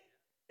seeing it?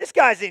 This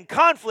guy's in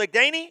conflict,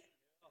 ain't he?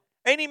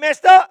 Ain't he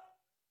messed up?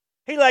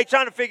 He like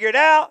trying to figure it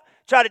out,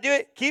 try to do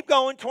it. Keep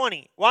going,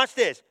 20. Watch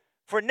this.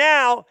 For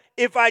now,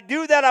 if I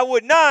do that I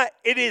would not,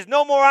 it is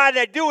no more I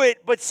that do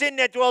it, but sin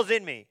that dwells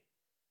in me.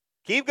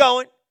 Keep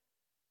going.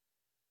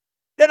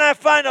 Then I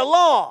find a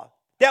law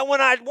that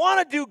when I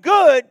want to do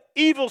good,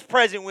 evil's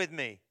present with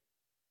me.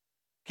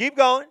 Keep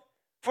going.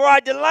 For I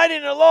delight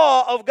in the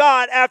law of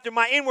God after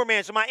my inward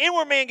man. So my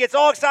inward man gets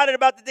all excited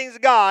about the things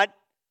of God.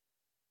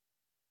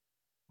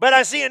 But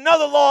I see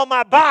another law in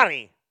my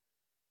body,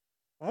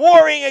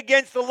 warring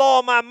against the law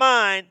of my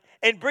mind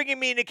and bringing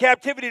me into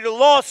captivity to the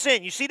law of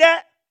sin. You see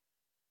that?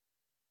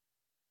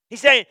 He's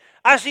saying,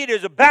 I see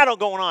there's a battle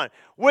going on.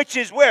 Which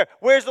is where?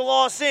 Where's the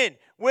law of sin?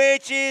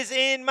 Which is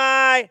in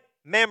my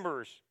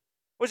members.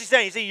 What's he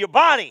saying? He's saying your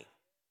body.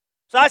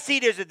 So I see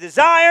there's a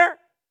desire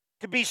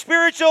to be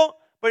spiritual,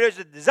 but there's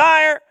a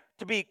desire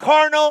to be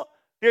carnal.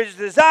 There's a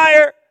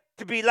desire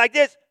to be like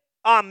this.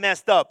 I'm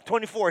messed up.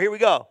 24, here we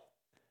go.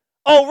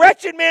 Oh,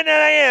 wretched man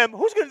that I am,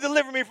 who's going to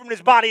deliver me from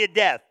this body of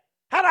death?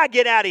 How do I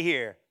get out of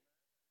here?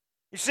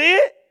 You see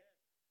it?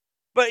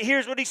 But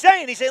here's what he's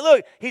saying. He's saying,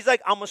 look, he's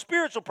like, I'm a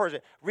spiritual person.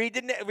 Read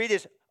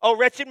this. Oh,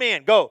 wretched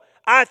man, go.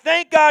 I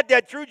thank God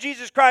that through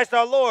Jesus Christ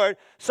our Lord,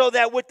 so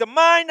that with the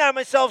mind I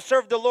myself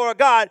serve the Lord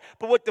God,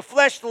 but with the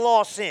flesh the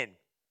law of sin.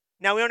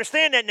 Now we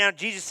understand that now.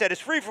 Jesus set us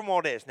free from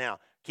all this. Now,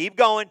 keep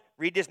going.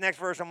 Read this next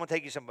verse. I'm going to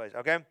take you someplace,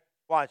 okay?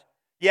 Watch.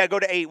 Yeah, go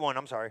to 8:1.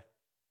 I'm sorry.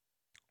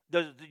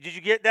 Did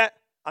you get that?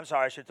 I'm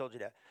sorry. I should have told you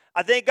that.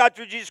 I thank God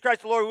through Jesus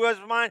Christ the Lord who has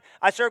mine.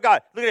 I serve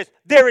God. Look at this.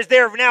 There is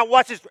there now.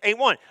 Watch this.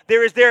 8:1.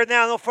 There is there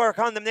now no further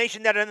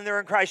condemnation that are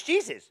in Christ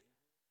Jesus.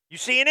 You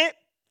seeing it?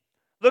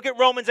 Look at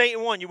Romans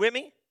 8:1. You with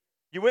me?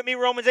 You with me,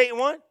 Romans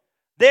 8:1?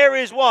 There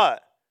is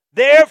what?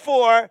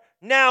 Therefore,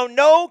 now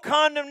no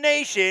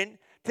condemnation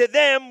to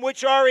them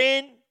which are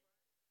in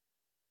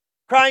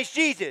Christ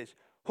Jesus,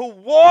 who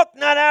walk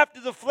not after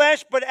the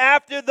flesh, but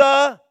after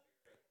the...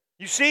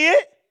 You see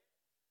it?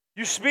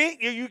 You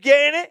speak? You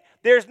getting it?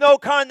 There's no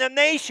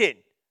condemnation.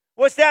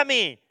 What's that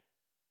mean?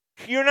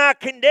 You're not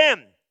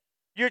condemned.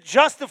 You're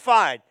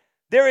justified.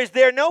 There is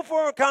no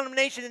form of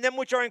condemnation in them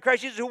which are in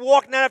Christ Jesus, who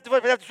walk not after the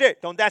flesh, but after the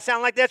Spirit. Don't that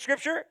sound like that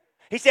scripture?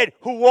 He said,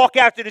 who walk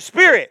after the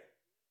Spirit.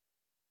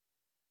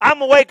 I'm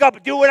going to wake up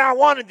and do what I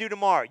want to do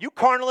tomorrow. You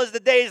carnal as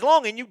the day is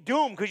long, and you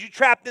doomed because you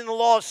trapped in the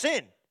law of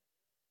sin.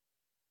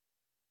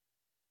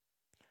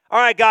 All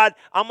right, God,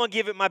 I'm going to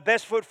give it my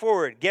best foot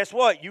forward. Guess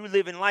what? You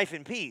live in life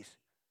in peace.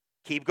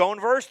 Keep going,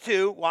 verse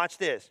 2. Watch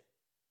this.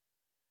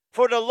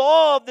 For the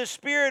law of the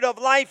Spirit of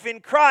life in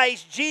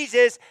Christ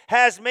Jesus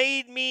has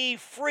made me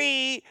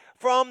free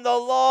from the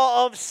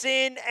law of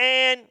sin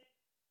and...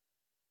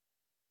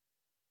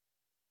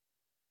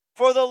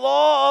 For the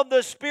law of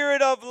the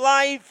Spirit of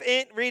life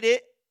in... Read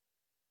it.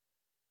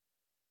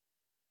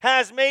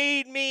 Has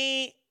made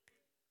me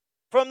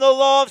from the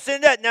law of sin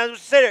and death. Now, it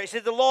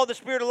says the law of the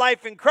Spirit of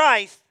life in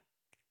Christ.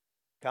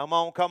 Come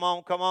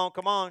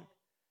on.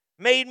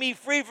 Made me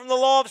free from the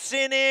law of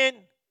sin and...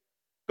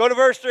 Go to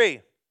verse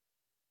 3.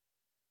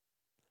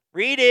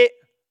 Read it.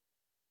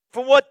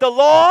 For what the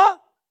law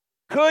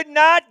could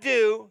not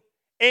do,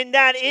 in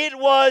that it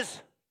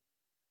was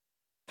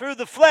through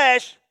the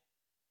flesh,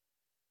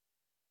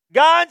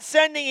 God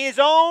sending his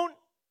own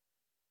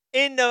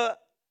in the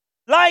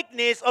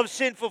likeness of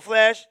sinful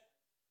flesh,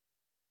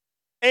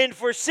 and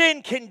for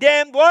sin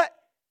condemned what?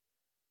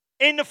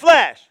 In the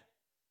flesh.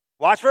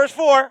 Watch verse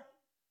 4.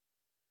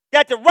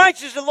 That the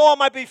righteousness of the law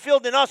might be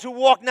filled in us who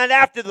walk not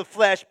after the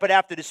flesh, but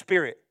after the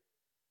Spirit.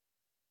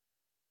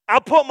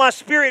 I'll put my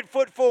spirit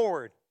foot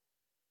forward.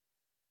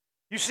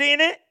 You seeing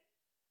it?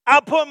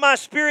 I'll put my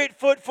spirit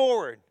foot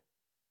forward.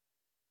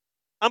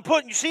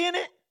 You seeing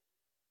it?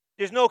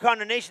 There's no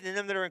condemnation in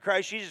them that are in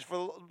Christ Jesus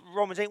for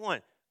Romans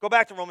 8:1. Go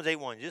back to Romans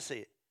 8:1. Just see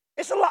it.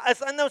 It's a lot.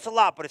 I know it's a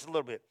lot, but it's a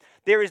little bit.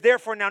 There is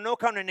therefore now no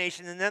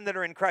condemnation in them that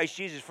are in Christ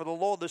Jesus, for the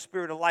law of the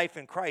Spirit of life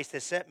in Christ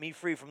has set me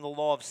free from the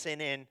law of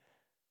sin and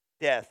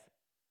death.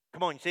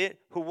 Come on, you see it?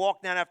 Who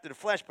walk not after the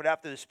flesh, but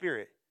after the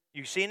Spirit.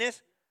 You seen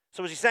this?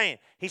 So what's he saying?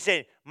 He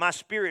said, my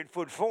spirit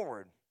foot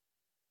forward.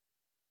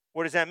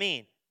 What does that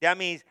mean? That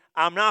means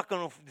I'm not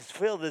going to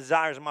fulfill the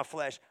desires of my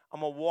flesh. I'm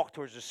going to walk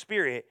towards the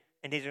Spirit,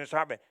 and he's going to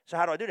start me. So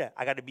how do I do that?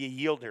 I got to be a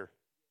yielder.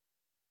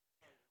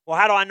 Well,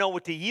 how do I know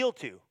what to yield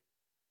to?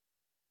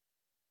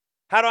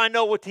 How do I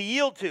know what to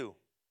yield to?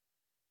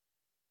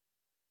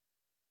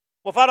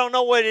 Well, if I don't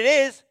know what it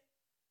is,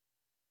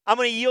 I'm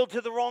going to yield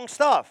to the wrong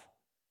stuff.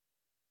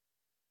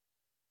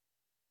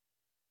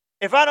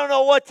 If I don't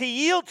know what to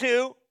yield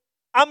to,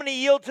 I'm going to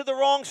yield to the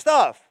wrong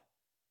stuff.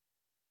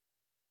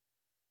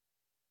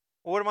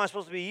 Well, what am I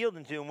supposed to be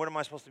yielding to, and what am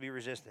I supposed to be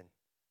resisting?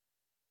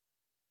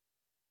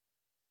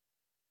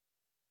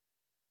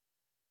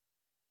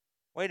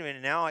 Wait a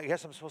minute now, I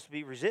guess I'm supposed to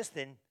be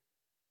resisting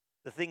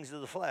the things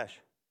of the flesh.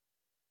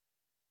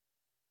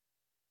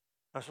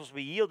 I'm supposed to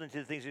be yielding to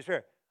the things of the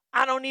Spirit.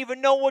 I don't even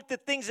know what the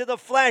things of the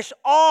flesh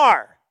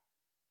are.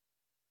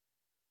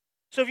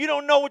 So if you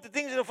don't know what the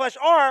things of the flesh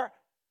are,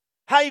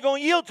 how are you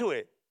going to yield to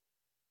it?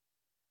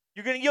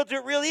 You're going to yield to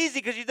it real easy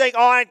because you think,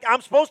 oh,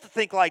 I'm supposed to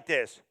think like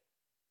this.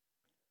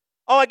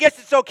 Oh, I guess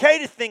it's okay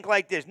to think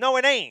like this. No,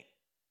 it ain't.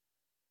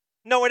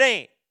 No, it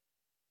ain't.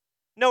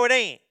 No, it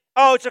ain't.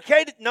 Oh, it's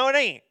okay to... No, it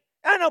ain't.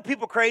 I know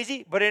people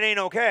crazy, but it ain't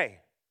okay.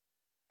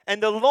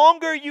 And the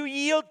longer you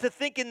yield to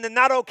thinking the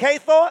not okay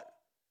thought,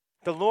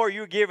 the more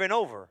you're giving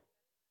over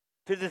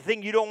to the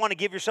thing you don't want to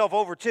give yourself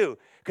over to.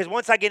 Because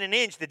once I get an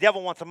inch, the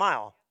devil wants a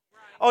mile.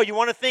 Oh, you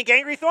want to think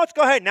angry thoughts?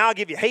 Go ahead. Now I'll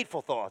give you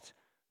hateful thoughts.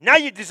 Now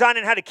you're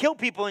designing how to kill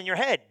people in your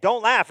head.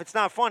 Don't laugh. It's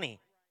not funny.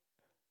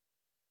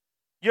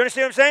 You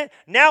understand what I'm saying?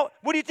 Now,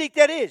 what do you think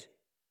that is?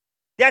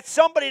 That's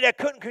somebody that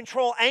couldn't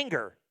control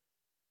anger.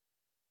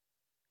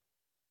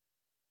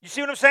 You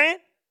see what I'm saying?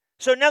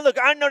 So now look,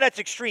 I know that's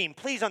extreme.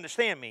 Please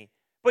understand me.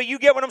 But you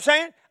get what I'm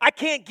saying? I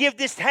can't give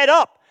this head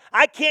up.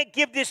 I can't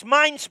give this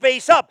mind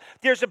space up.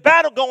 There's a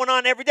battle going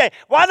on every day.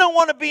 Well, I don't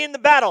want to be in the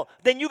battle.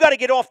 Then you got to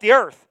get off the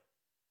earth.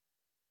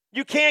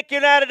 You can't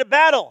get out of the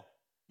battle.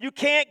 You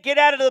can't get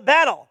out of the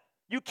battle.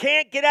 You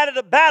can't get out of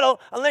the battle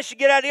unless you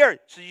get out of the earth.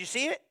 So you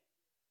see it?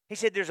 He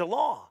said there's a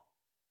law.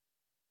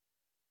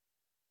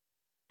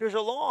 There's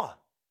a law.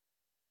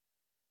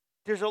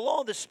 There's a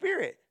law of the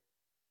Spirit.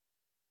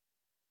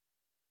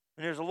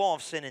 And there's a law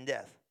of sin and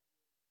death.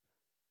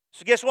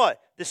 So guess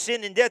what? The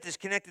sin and death is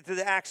connected to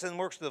the acts and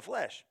works of the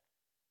flesh.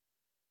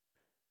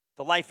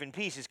 The life and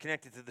peace is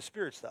connected to the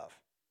Spirit stuff.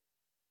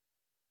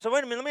 So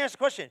wait a minute, let me ask a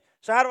question.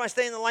 So how do I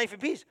stay in the life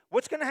and peace?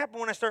 What's going to happen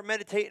when I start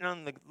meditating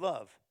on the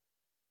love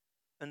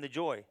and the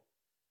joy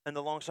and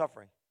the long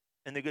suffering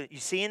and the good? You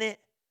seeing it?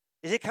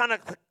 Is it kind of,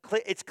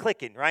 it's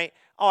clicking, right?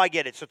 Oh, I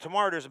get it. So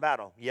tomorrow there's a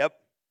battle. Yep.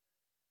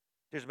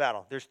 There's a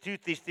battle. There's here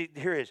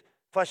it is.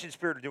 Flesh and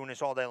spirit are doing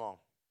this all day long.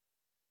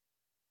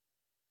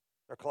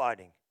 They're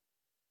colliding.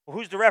 Well,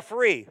 who's the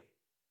referee?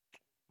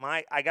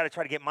 I got to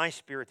try to get my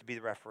spirit to be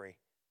the referee.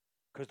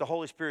 Because the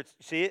Holy Spirit,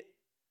 you see it?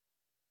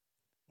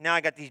 Now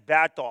I got these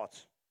bad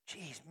thoughts.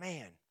 Jeez,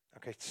 man.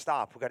 Okay,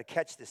 stop. We got to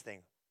catch this thing.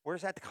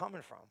 Where's that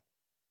coming from?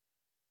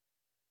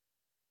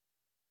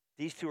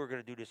 These two are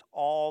going to do this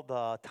all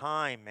the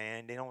time,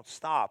 man. They don't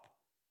stop.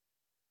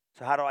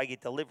 So how do I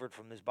get delivered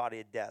from this body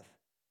of death?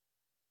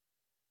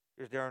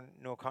 There are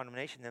no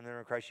condemnation in them that are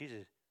in Christ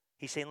Jesus.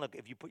 He's saying, look,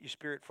 if you put your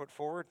spirit foot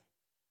forward,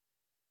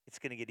 it's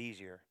going to get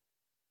easier.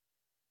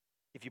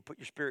 If you put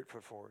your spirit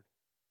foot forward.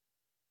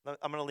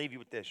 I'm going to leave you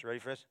with this. You ready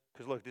for this?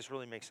 Because look, this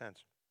really makes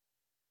sense.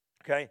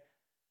 Okay?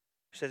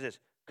 He says this.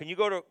 Can you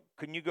go to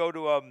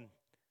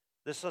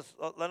this?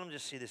 Let them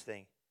just see this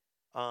thing.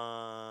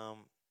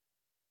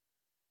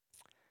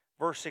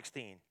 Verse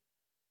 16.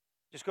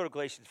 Just go to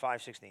Galatians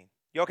 5:16.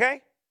 You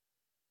okay?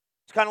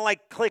 It's kind of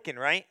like clicking,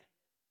 right?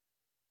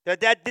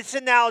 This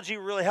analogy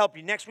will really help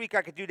you. Next week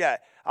I could do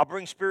that. I'll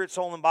bring spirit,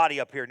 soul, and body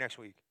up here next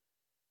week.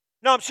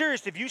 No, I'm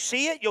serious. If you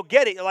see it, you'll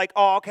get it. You're like,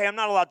 oh, okay, I'm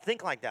not allowed to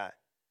think like that.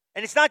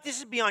 And it's not, this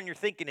is beyond your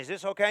thinking. Is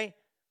this okay?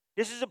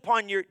 This is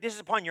upon your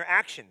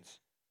actions.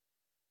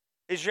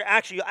 Is your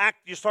action,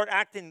 you'll start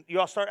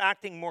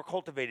acting more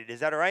cultivated.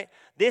 Is that all right?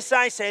 This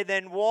I say,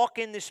 then walk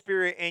in the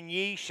Spirit, and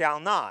ye shall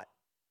not.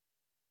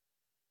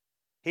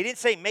 He didn't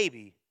say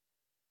maybe.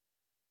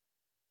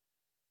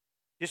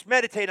 Just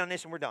meditate on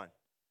this and we're done.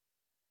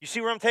 You see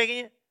where I'm taking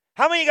you?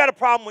 How many got a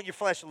problem with your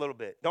flesh a little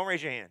bit? Don't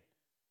raise your hand.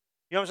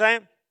 You know what I'm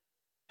saying?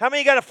 How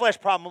many got a flesh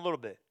problem a little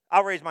bit?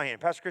 I'll raise my hand.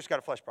 Pastor Chris got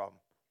a flesh problem.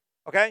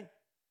 Okay?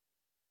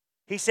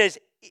 He says,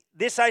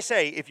 this I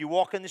say, if you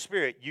walk in the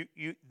Spirit,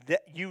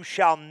 you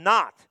shall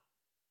not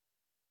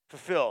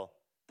fulfill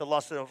the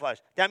lust of the flesh.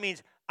 That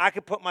means I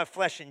could put my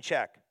flesh in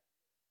check.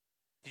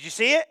 Did you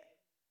see it?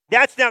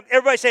 That's now,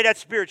 everybody say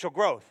that's spiritual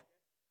growth.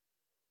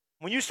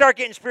 When you start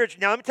getting spiritual,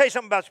 now let me tell you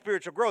something about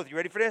spiritual growth. You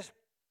ready for this?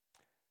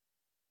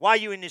 Why are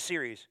you in this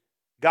series?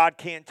 God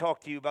can't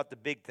talk to you about the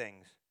big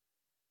things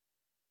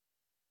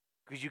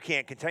because you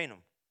can't contain them.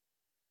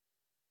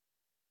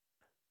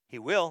 He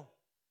will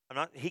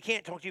He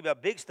can't talk to you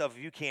about big stuff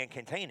if you can't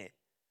contain it.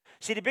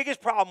 See, the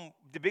biggest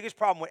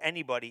problem with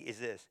anybody is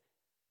this.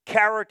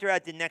 Character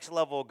at the next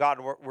level of God,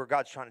 where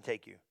God's trying to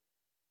take you.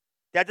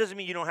 That doesn't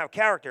mean you don't have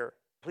character.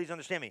 Please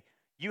understand me.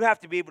 You have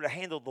to be able to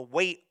handle the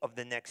weight of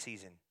the next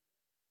season.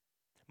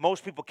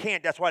 Most people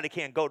can't. That's why they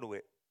can't go to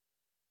it.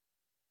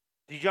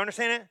 Did you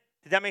understand it?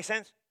 Did that make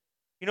sense?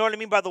 You know what I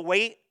mean by the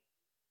weight?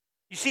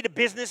 You see the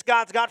business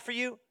God's got for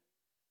you?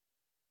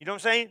 You know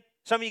what I'm saying?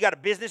 Some of you got a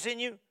business in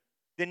you.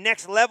 The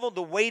next level,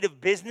 the weight of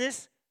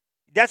business,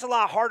 that's a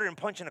lot harder than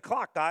punching a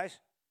clock, guys.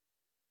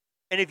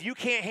 And if you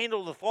can't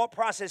handle the thought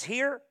process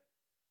here,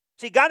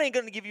 see, God ain't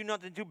going to give you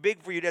nothing too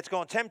big for you that's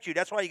going to tempt you.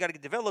 That's why you got to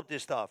develop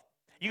this stuff.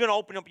 You're going to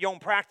open up your own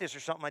practice or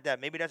something like that.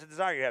 Maybe that's a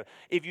desire you have.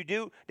 If you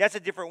do, that's a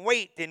different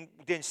weight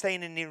than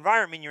staying in the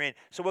environment you're in.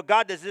 So what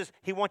God does is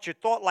he wants your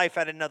thought life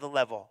at another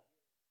level.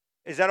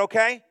 Is that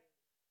okay?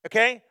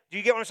 Okay? Do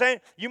you get what I'm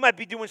saying? You might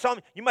be doing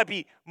something. You might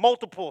be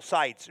multiple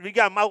sites. We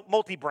got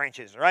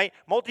multi-branches, right?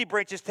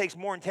 Multi-branches takes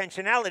more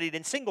intentionality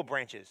than single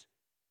branches.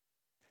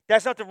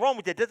 There's nothing wrong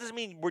with that. That doesn't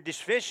mean we're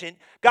deficient.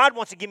 God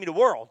wants to give me the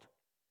world.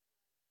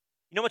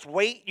 You know how much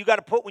weight you got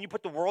to put when you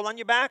put the world on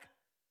your back?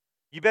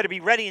 You better be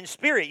ready in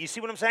spirit. You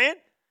see what I'm saying?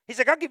 He's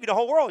like, I'll give you the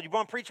whole world. You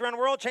want to preach around the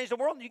world, change the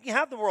world? You can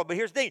have the world. But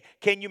here's the thing.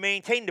 Can you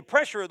maintain the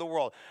pressure of the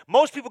world?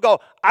 Most people go,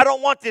 I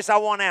don't want this, I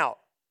want out.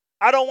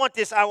 I don't want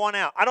this, I want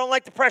out. I don't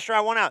like the pressure,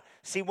 I want out.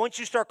 See, once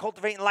you start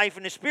cultivating life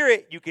in the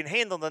spirit, you can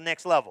handle the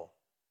next level.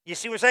 You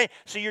see what I'm saying?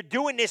 So you're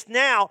doing this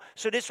now,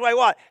 so this way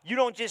what? You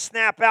don't just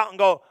snap out and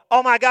go,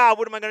 oh my God,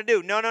 what am I going to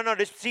do? No,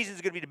 this season's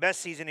going to be the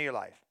best season of your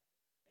life.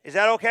 Is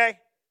that okay?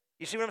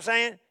 You see what I'm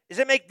saying?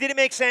 Did it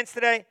make sense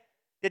today?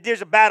 That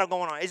there's a battle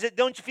going on.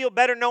 Don't you feel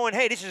better knowing,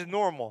 hey, this is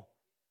normal?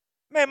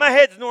 Man, my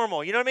head's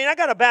normal. You know what I mean? I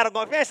got a battle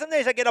going. Man, some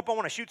days I get up, I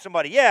want to shoot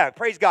somebody. Yeah,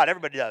 praise God.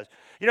 Everybody does.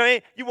 You know what I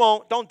mean? You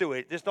won't. Don't do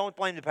it. Just don't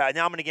blame the pastor.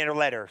 Now I'm going to get a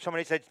letter.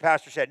 Somebody said, the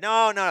pastor said,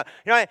 no. You know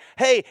what?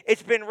 Hey,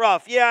 it's been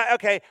rough. Yeah,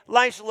 okay.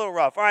 Life's a little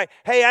rough. All right.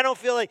 Hey, I don't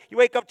feel like, you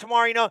wake up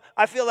tomorrow,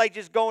 I feel like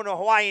just going to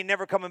Hawaii and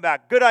never coming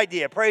back. Good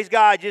idea. Praise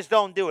God. Just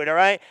don't do it, all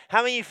right?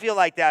 How many of you feel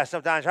like that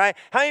sometimes, right?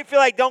 How many of you feel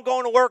like don't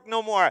go to work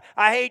no more?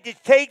 I hate to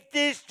take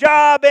this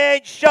job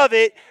and shove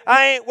it.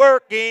 I ain't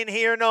working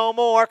here no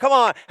more. Come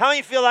on. How many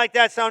of you feel like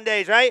that some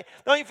days, right?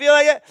 Don't you feel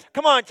like it?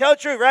 Come on, tell the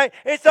truth, right?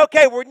 It's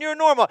okay. We're near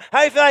normal. How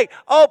do you feel like,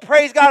 oh,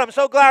 praise God, I'm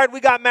so glad we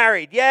got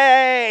married.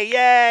 Yay,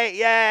 yay,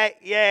 yay,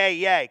 yay,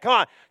 yay. Come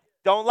on.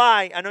 Don't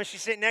lie. I know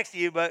she's sitting next to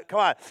you, but come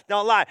on.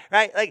 Don't lie,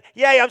 right? Like,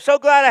 yay, I'm so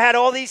glad I had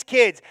all these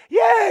kids.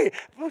 Yay,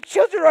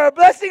 children are a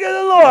blessing of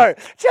the Lord.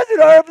 Children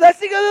are a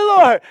blessing of the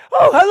Lord.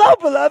 Oh, hello,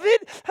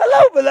 beloved.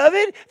 Hello,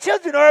 beloved.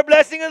 Children are a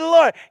blessing of the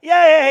Lord.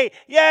 Yay,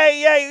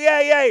 yay, yay,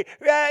 yay, yay,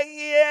 yay,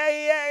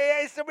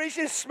 yay, yay. Somebody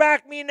should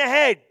smack me in the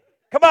head.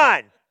 Come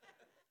on.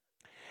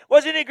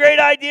 Wasn't it a great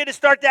idea to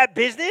start that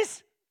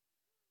business?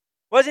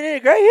 Wasn't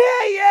it great?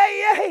 Yay,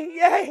 yay, yay,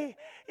 yay,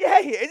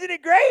 yay. Isn't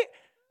it great?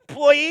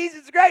 Employees,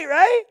 it's great,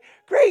 right?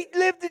 Great,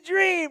 live the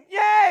dream.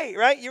 Yay,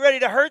 right? You ready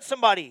to hurt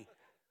somebody?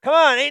 Come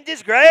on, ain't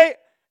this great?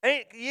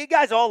 You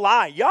guys all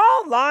lie.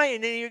 Y'all lie,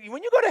 and then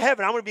when you go to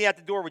heaven, I'm going to be at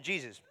the door with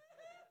Jesus.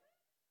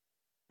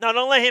 No,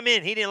 don't let him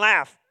in. He didn't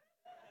laugh.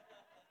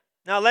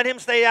 No, let him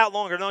stay out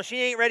longer. No, she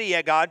ain't ready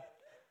yet, God.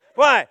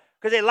 Why?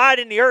 Because they lied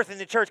in the earth in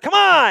the church. Come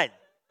on.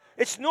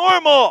 It's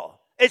normal.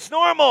 It's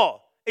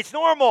normal. It's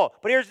normal.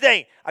 But here's the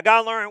thing. I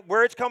got to learn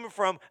where it's coming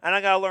from, and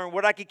I got to learn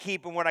what I can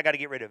keep and what I got to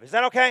get rid of. Is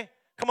that okay?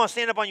 Come on,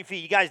 stand up on your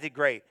feet. You guys did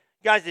great.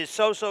 You guys did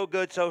so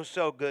good, so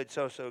good,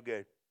 so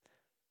good.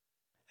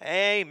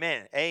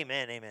 Amen.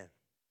 Amen. Amen.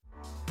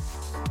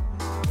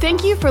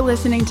 Thank you for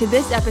listening to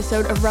this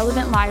episode of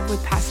Relevant Live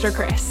with Pastor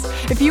Chris.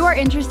 If you are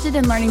interested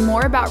in learning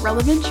more about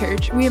Relevant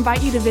Church, we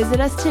invite you to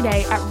visit us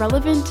today at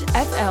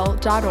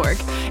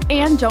relevantfl.org.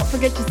 And don't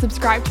forget to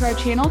subscribe to our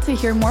channel to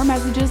hear more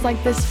messages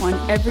like this one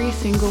every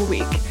single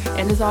week.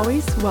 And as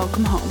always,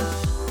 welcome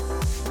home.